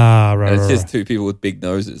 And it's right, just right. two people with big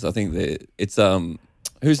noses. I think it's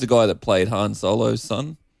who's the guy that played Han Solo's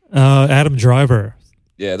son? Adam Driver.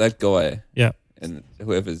 Yeah, that guy. Yeah. And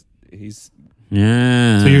he's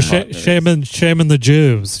Yeah. So you're shaming the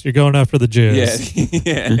Jews. You're going after the Jews.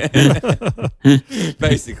 Yeah.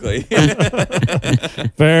 Basically.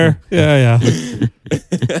 Fair. Yeah.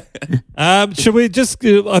 Should we just?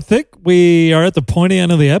 I think we are at the pointy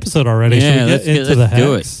end of the episode already. Yeah, should we get into the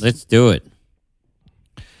hacks? Let's do it.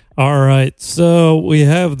 All right. So we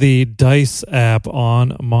have the Dice app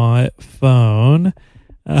on my phone.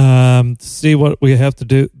 See what we have to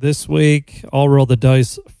do this week. I'll roll the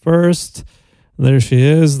dice first. There she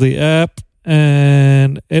is, the app,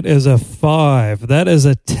 and it is a 5. That is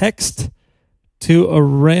a text to a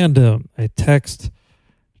random. Let's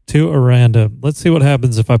see what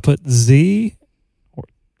happens if I put Z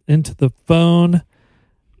into the phone.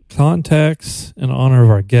 Contacts in honor of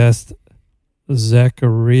our guest,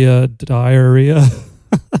 Zachariah Diarrhea.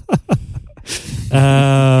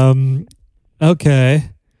 Okay.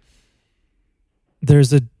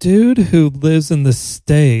 There's a dude who lives in the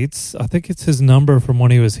States. I think it's his number from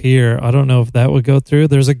when he was here. I don't know if that would go through.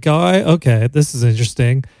 There's a guy. Okay, this is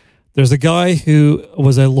interesting. There's a guy who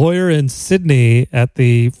was a lawyer in Sydney at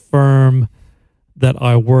the firm that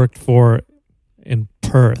I worked for in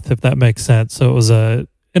Perth, if that makes sense. So it was a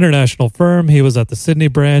international firm. He was at the Sydney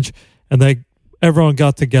branch, and everyone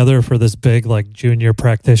got together for this big junior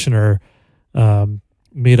practitioner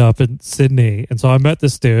meet up in Sydney. And so I met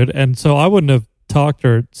this dude, and so I wouldn't have talked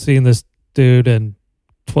or seen this dude in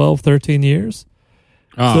 12, 13 years.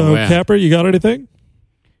 Oh, wow. Capper, you got anything?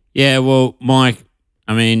 Yeah, well, Mike,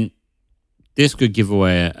 I mean, this could give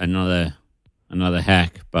away another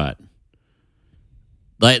hack, but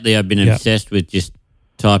lately I've been obsessed with just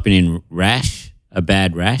typing in rash, a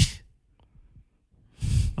bad rash.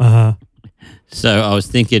 Uh-huh. So I was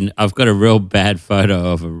thinking I've got a real bad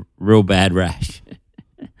photo of a real bad rash.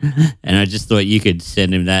 And I just thought you could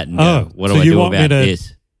send him that and go, what do I do about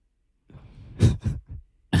this?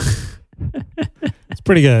 It's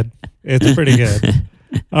pretty good.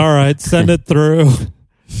 All right, send it through.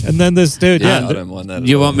 And then this dude, I don't mind that. Do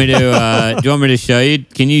you want me to show you?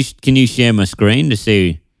 Can you share my screen to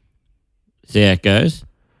see how it goes?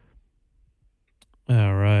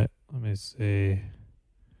 All right. Let me see.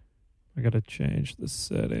 I got to change the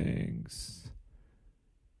settings.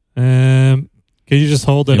 Can you just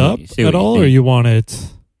hold it up at all, or you want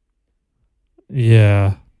it?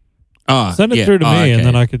 Yeah. Oh, send it through to me, okay. and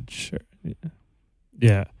then I could share.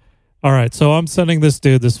 Yeah. All right, so I'm sending this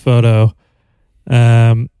dude this photo.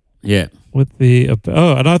 Yeah. With the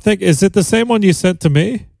and I think is it the same one you sent to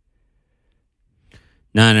me?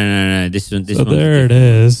 No. This one. So there it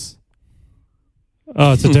is.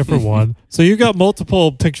 Oh, it's a different one. So you got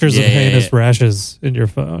multiple pictures of heinous rashes in your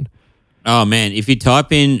phone. Oh man, if you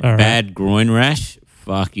type in bad groin rash,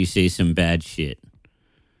 fuck, you see some bad shit.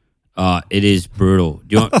 Oh, it is brutal.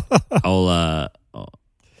 Do you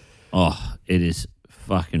want? It is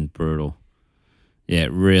fucking brutal. Yeah,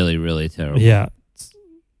 really, really terrible. Yeah.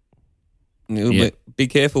 Be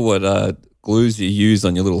careful what glues you use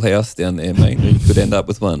on your little house down there, mate. You could end up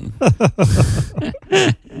with one.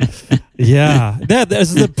 Yeah.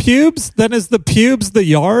 There's the pubes. Then is the pubes the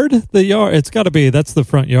yard? The yard. It's got to be. That's the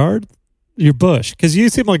front yard. Your bush. Because you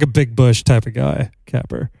seem like a big bush type of guy,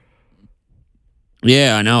 Capper.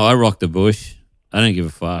 Yeah, I know. I rock the bush. I don't give a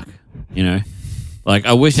fuck. You know? Like,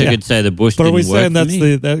 I wish I could say the bush didn't work for me. But are we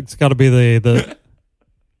saying that's got to be the...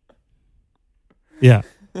 Yeah.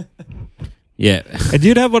 Yeah. And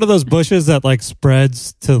you'd have one of those bushes that like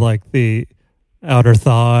spreads to like the outer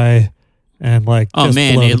thigh and like just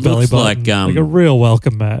man, below it the belly looks button. like a real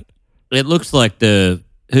welcome mat. It looks like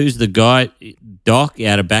who's the guy, Doc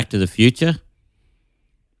out of Back to the Future?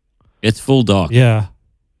 It's full Doc. Yeah.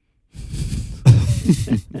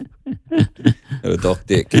 A Doc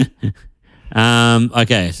dick.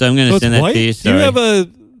 Okay, so I'm going to send that white? to you. Sorry.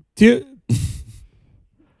 Do you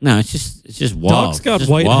No, it's just wild. Doc's got it's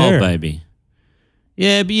just white wild, hair, baby.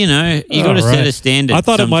 Yeah, but you know, you got to set a standard. I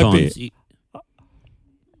thought sometimes. it might be.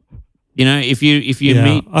 You know, if you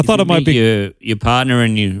meet, I thought it might be your partner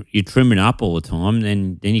and you trim it up all the time,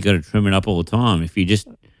 then you got to trim it up all the time. If you just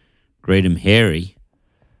greet them hairy,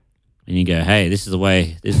 and you go, hey, this is the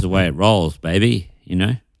way it rolls, baby. You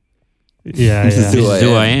know. Yeah, this is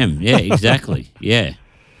who I am. Yeah, exactly. Yeah,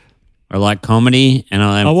 I like comedy, and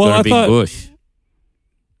I am got a big bush.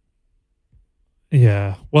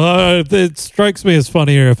 Yeah. Well, it strikes me as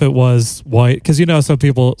funnier if it was white because you know some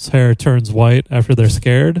people's hair turns white after they're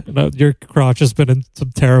scared. Your crotch has been in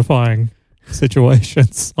some terrifying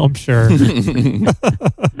situations, I'm sure.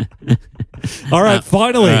 All right,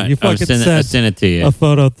 finally, you fucking sent it to you. A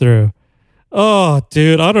photo through. Oh,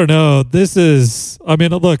 dude, I don't know. This is. I mean,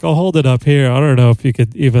 look, I'll hold it up here. I don't know if you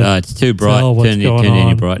could even. It's too bright. Turn down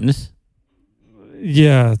your brightness.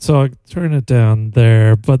 Yeah, so I'll turn it down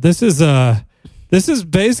there. But this is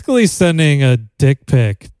basically sending a dick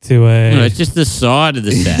pic to a... No, it's just the side of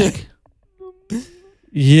the sack.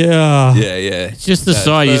 Yeah. Yeah. It's just the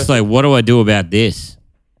side. You're just like, what do I do about this?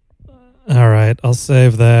 All right, I'll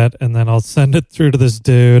save that, and then I'll send it through to this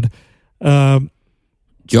dude.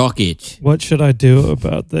 Jock itch. What should I do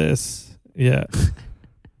about this? Yeah.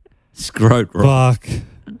 Scrote rock. Fuck.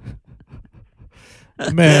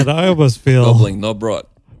 Man, I almost feel... Gobbling knob rot.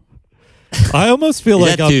 I almost feel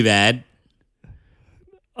like... Is that too bad?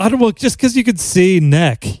 I don't know, just because you could see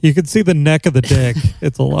neck. You could see the neck of the dick.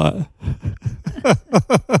 It's a lot.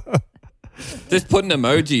 Just put an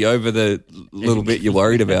emoji over the little bit you're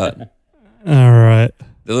worried about. All right.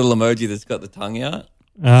 The little emoji that's got the tongue out.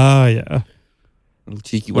 Oh, yeah. Little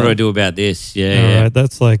cheeky what one. do I do about this? Yeah, All right,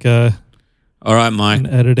 that's like a... All right, Mike.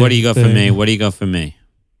 What do you got for me? What do you got for me?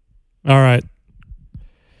 All right.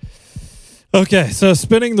 Okay, so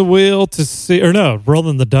spinning the wheel to see, or no,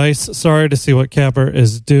 rolling the dice, sorry, to see what Capper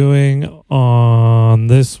is doing on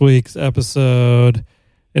this week's episode.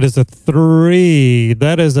 It is a 3.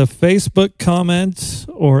 That is a Facebook comment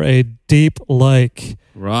or a deep like.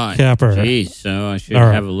 Right. Capper. Jeez, so I should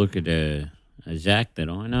have a look at a Zack that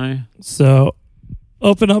I know. So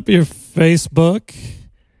open up your Facebook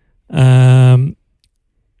and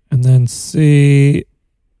then see...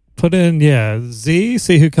 Put in, Z,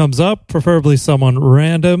 see who comes up, preferably someone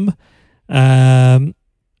random. And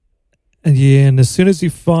as soon as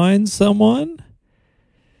you find someone,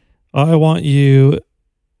 I want you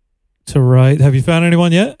to write. Have you found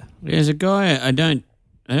anyone yet? There's a guy, I don't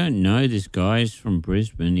know this guy. He's from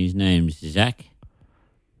Brisbane. His name's Zack.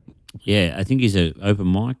 Yeah, I think he's an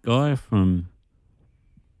open mic guy from...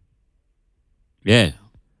 Yeah.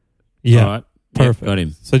 Yeah. All right. Perfect. Yep, got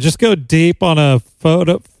him. So just go deep on a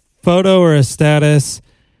photo or a status,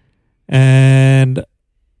 and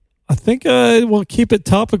I think we'll keep it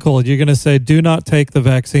topical. You're going to say, do not take the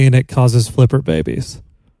vaccine. It causes flipper babies.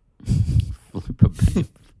 Flipper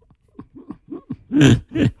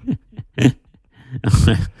baby.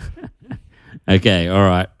 Okay, all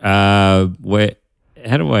right. How do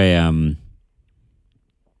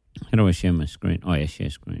I share my screen? Oh, yeah,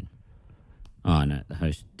 share screen. Oh, no, the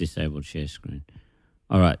host disabled share screen.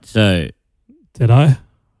 All right, so... Did I?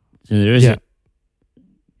 So there is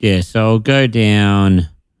so I'll go down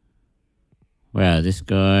Wow, this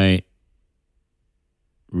guy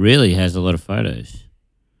really has a lot of photos.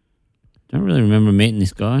 Don't really remember meeting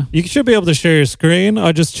this guy. You should be able to share your screen.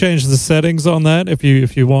 I just changed the settings on that. If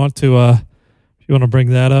you want to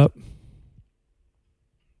bring that up,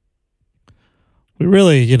 we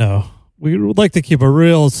really, we would like to keep a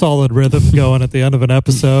real solid rhythm going at the end of an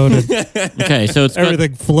episode. And Okay, so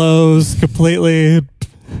everything flows completely.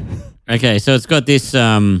 Okay, so it's got this.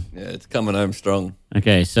 it's coming home strong.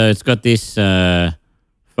 Okay, so it's got this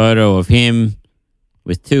photo of him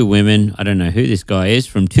with two women. I don't know who this guy is,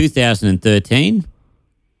 from 2013.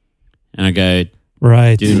 And I go,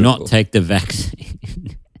 Right. do not take the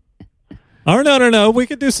vaccine. Oh, no. We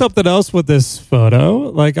could do something else with this photo.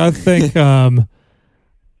 Like, I think... No,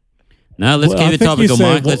 let's Well, I keep it think you topical,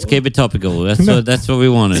 say- Mike. Let's keep it topical. That's what we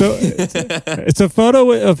wanted. So it's a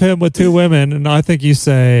photo of him with two women, and I think you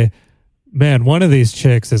say, man, one of these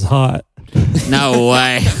chicks is hot. No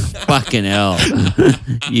way. Fucking hell.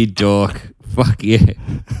 You dork. Fuck you.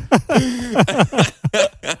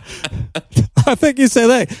 I think you say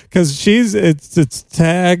that because it's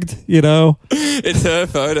tagged, It's her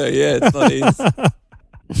photo. Yeah, it's not his.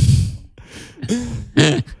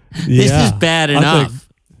 This is bad enough.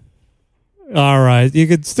 All right, you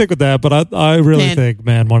could stick with that, but I really Man, think,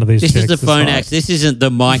 man, one of these This chicks is the phone hot. act. This isn't the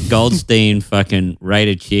Mike Goldstein fucking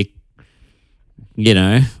rated chick,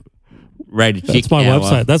 rated chick That's my hour.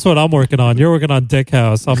 website. That's what I'm working on. You're working on Dick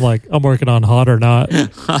House. I'm working on Hot or Not.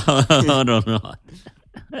 Hold on.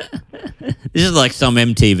 This is like some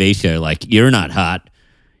MTV show. Like, you're not hot.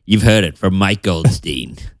 You've heard it from Mike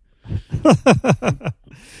Goldstein.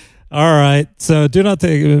 All right. So do not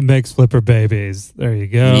take it makes flipper babies. There you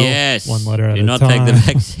go. Yes. One letter at Do a not time. take the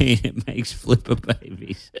vaccine. It makes flipper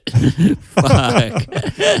babies. Fuck. All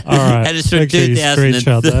right. And it's from Make sure you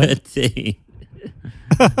screenshot that. 2013.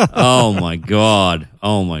 Oh my god.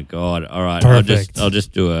 All right. Perfect. I'll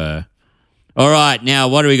just do a. All right. Now,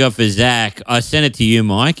 what do we got for Zach? I sent it to you,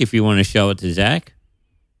 Mike, if you want to show it to Zach.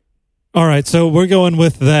 All right. So we're going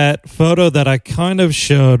with that photo that I kind of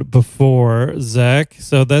showed before, Zach.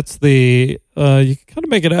 So that's the, you can kind of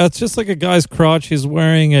make it out. It's just like a guy's crotch. He's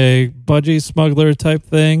wearing a budgie smuggler type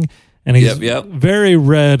thing. And he's Yep. very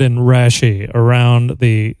red and rashy around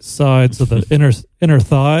the sides of the inner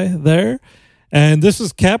thigh there. And this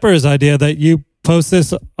was Capper's idea that you post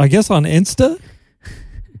this, I guess, on Insta.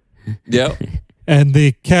 Yep. And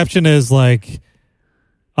the caption is like,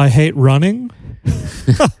 I hate running.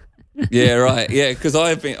 Yeah, right. Yeah, because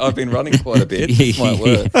I've been running quite a bit. This might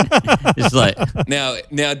work. It's like, Now,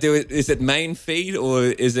 is it main feed or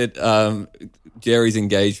is it Jerry's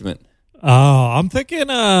engagement? Oh, I'm thinking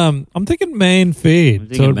main feed, I'm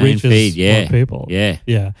thinking so it main reaches feed, yeah. more people. Yeah.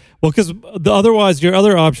 Well, because otherwise, your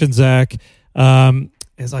other option, Zach,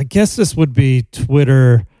 is I guess this would be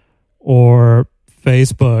Twitter or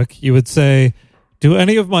Facebook. You would say, "Do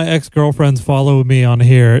any of my ex-girlfriends follow me on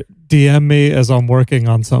here? DM me as I'm working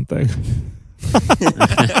on something."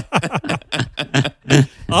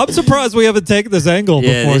 I'm surprised we haven't taken this angle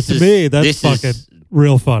Yeah, before. this To is- me, that's this is fucking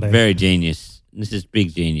real funny. very genius. This is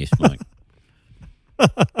big genius, Mike.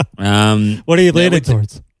 What are you leaning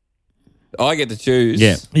towards? I get to choose.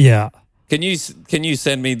 Yeah. Yeah. Can you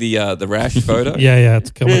send me the Rash photo? Yeah,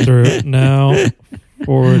 it's coming through now.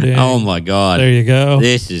 Forwarding. Oh my God. There you go.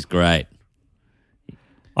 This is great.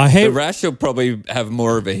 I hate. The Rash will probably have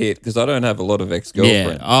more of a hit because I don't have a lot of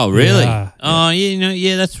ex-girlfriends. Yeah. Oh, really? Yeah. Oh,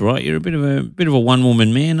 yeah, that's right. You're a bit of a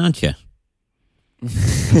one-woman man, aren't you?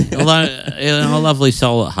 Although a lovely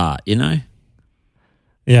soul at heart,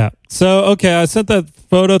 Yeah. So, okay, I sent that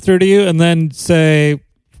photo through to you and then say,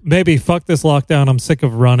 maybe fuck this lockdown. I'm sick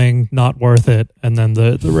of running. Not worth it. And then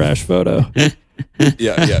the Rash photo.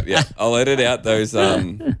 Yeah. I'll edit out those.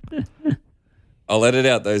 I'll edit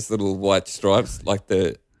out those little white stripes.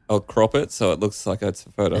 I'll crop it so it looks like it's a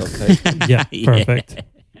photo I've taken. Yeah. Perfect.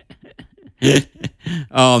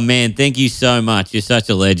 Oh, man, thank you so much. You're such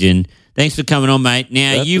a legend. Thanks for coming on, mate.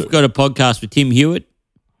 Now, you've got a podcast with Tim Hewitt.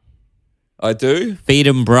 I do. Feed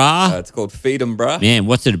 'em Brah. It's called Feed 'em Brah. Man,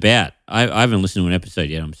 what's it about? I haven't listened to an episode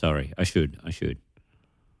yet. I'm sorry. I should.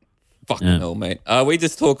 Fucking hell, mate. We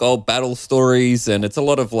just talk old battle stories, and it's a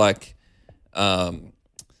lot of like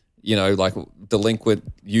delinquent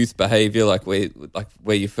youth behavior, like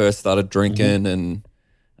where you first started drinking, and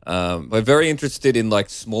we're very interested in like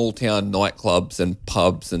small town nightclubs and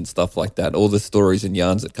pubs and stuff like that. All the stories and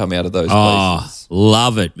yarns that come out of those places.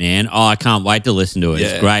 Love it, man. Oh, I can't wait to listen to it. Yeah.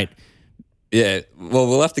 It's great. Yeah, well,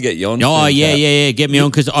 we'll have to get you on. Oh, soon, Cap. yeah. Get me on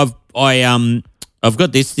because I've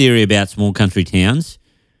got this theory about small country towns.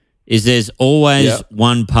 Is there's always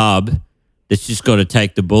one pub that's just got to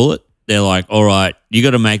take the bullet, they're like, all right, you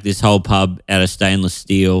got to make this whole pub out of stainless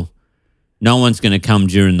steel. No one's going to come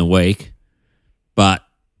during the week, but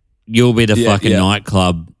you'll be the fucking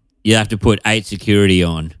nightclub. You have to put 8 security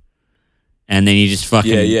on, and then you just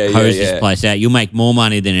fucking hose this place out. You'll make more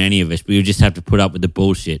money than any of us, but you just have to put up with the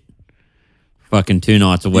bullshit fucking 2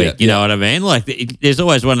 nights a week. You know what I mean? Like, there's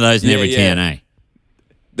always one of those in every town, eh?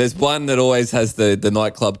 There's one that always has the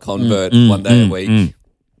nightclub convert 1 day a week.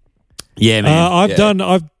 Yeah,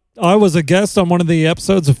 man. I was a guest on one of the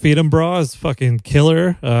episodes of Feed 'em Bra. It's fucking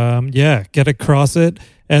killer. Get across it.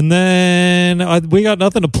 And then we got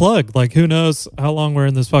nothing to plug. Like, who knows how long we're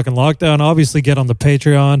in this fucking lockdown. Obviously, get on the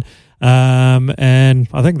Patreon. And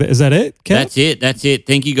I think is that it, Kev? That's it.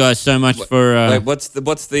 Thank you guys so much for. Wait, what's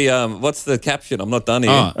the caption? I'm not done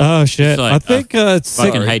here. Oh shit! Like, I think it's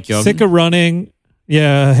sick of running.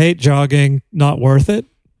 Yeah, hate jogging. Not worth it.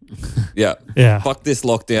 Yeah. Fuck this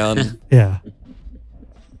lockdown. Yeah.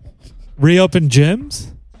 Reopen gyms.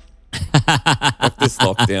 Fuck this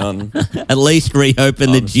lockdown. At least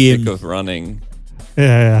reopen the gym. Sick of running.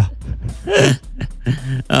 Yeah.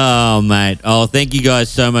 Oh, mate. Oh, thank you guys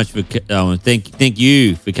so much for. Thank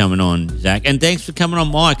you for coming on, Zach, and thanks for coming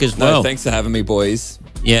on, Mike, as well. No, thanks for having me, boys.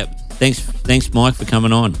 Yeah, thanks, Mike, for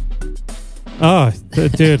coming on. Oh,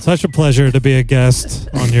 dude, such a pleasure to be a guest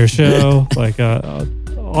on your show. Like,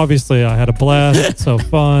 obviously, I had a blast. It's so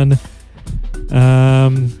fun.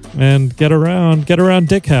 And get around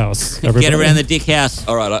Dick House. Everybody. Get around the Dick House.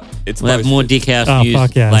 All right, we'll have more Dick House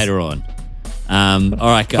news later on. All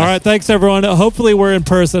right, guys. All right, thanks everyone. Hopefully we're in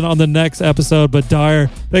person on the next episode. But Dyer,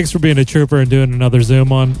 thanks for being a trooper and doing another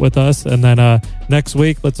Zoom on with us. And then next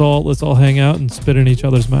week, let's all hang out and spit in each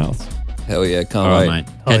other's mouths. Hell yeah, can't wait. All right,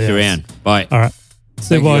 mate. Catch you around. Bye. All right.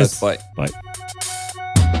 See you, boys. Bye. Bye.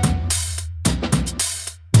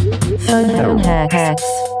 Phone hacks.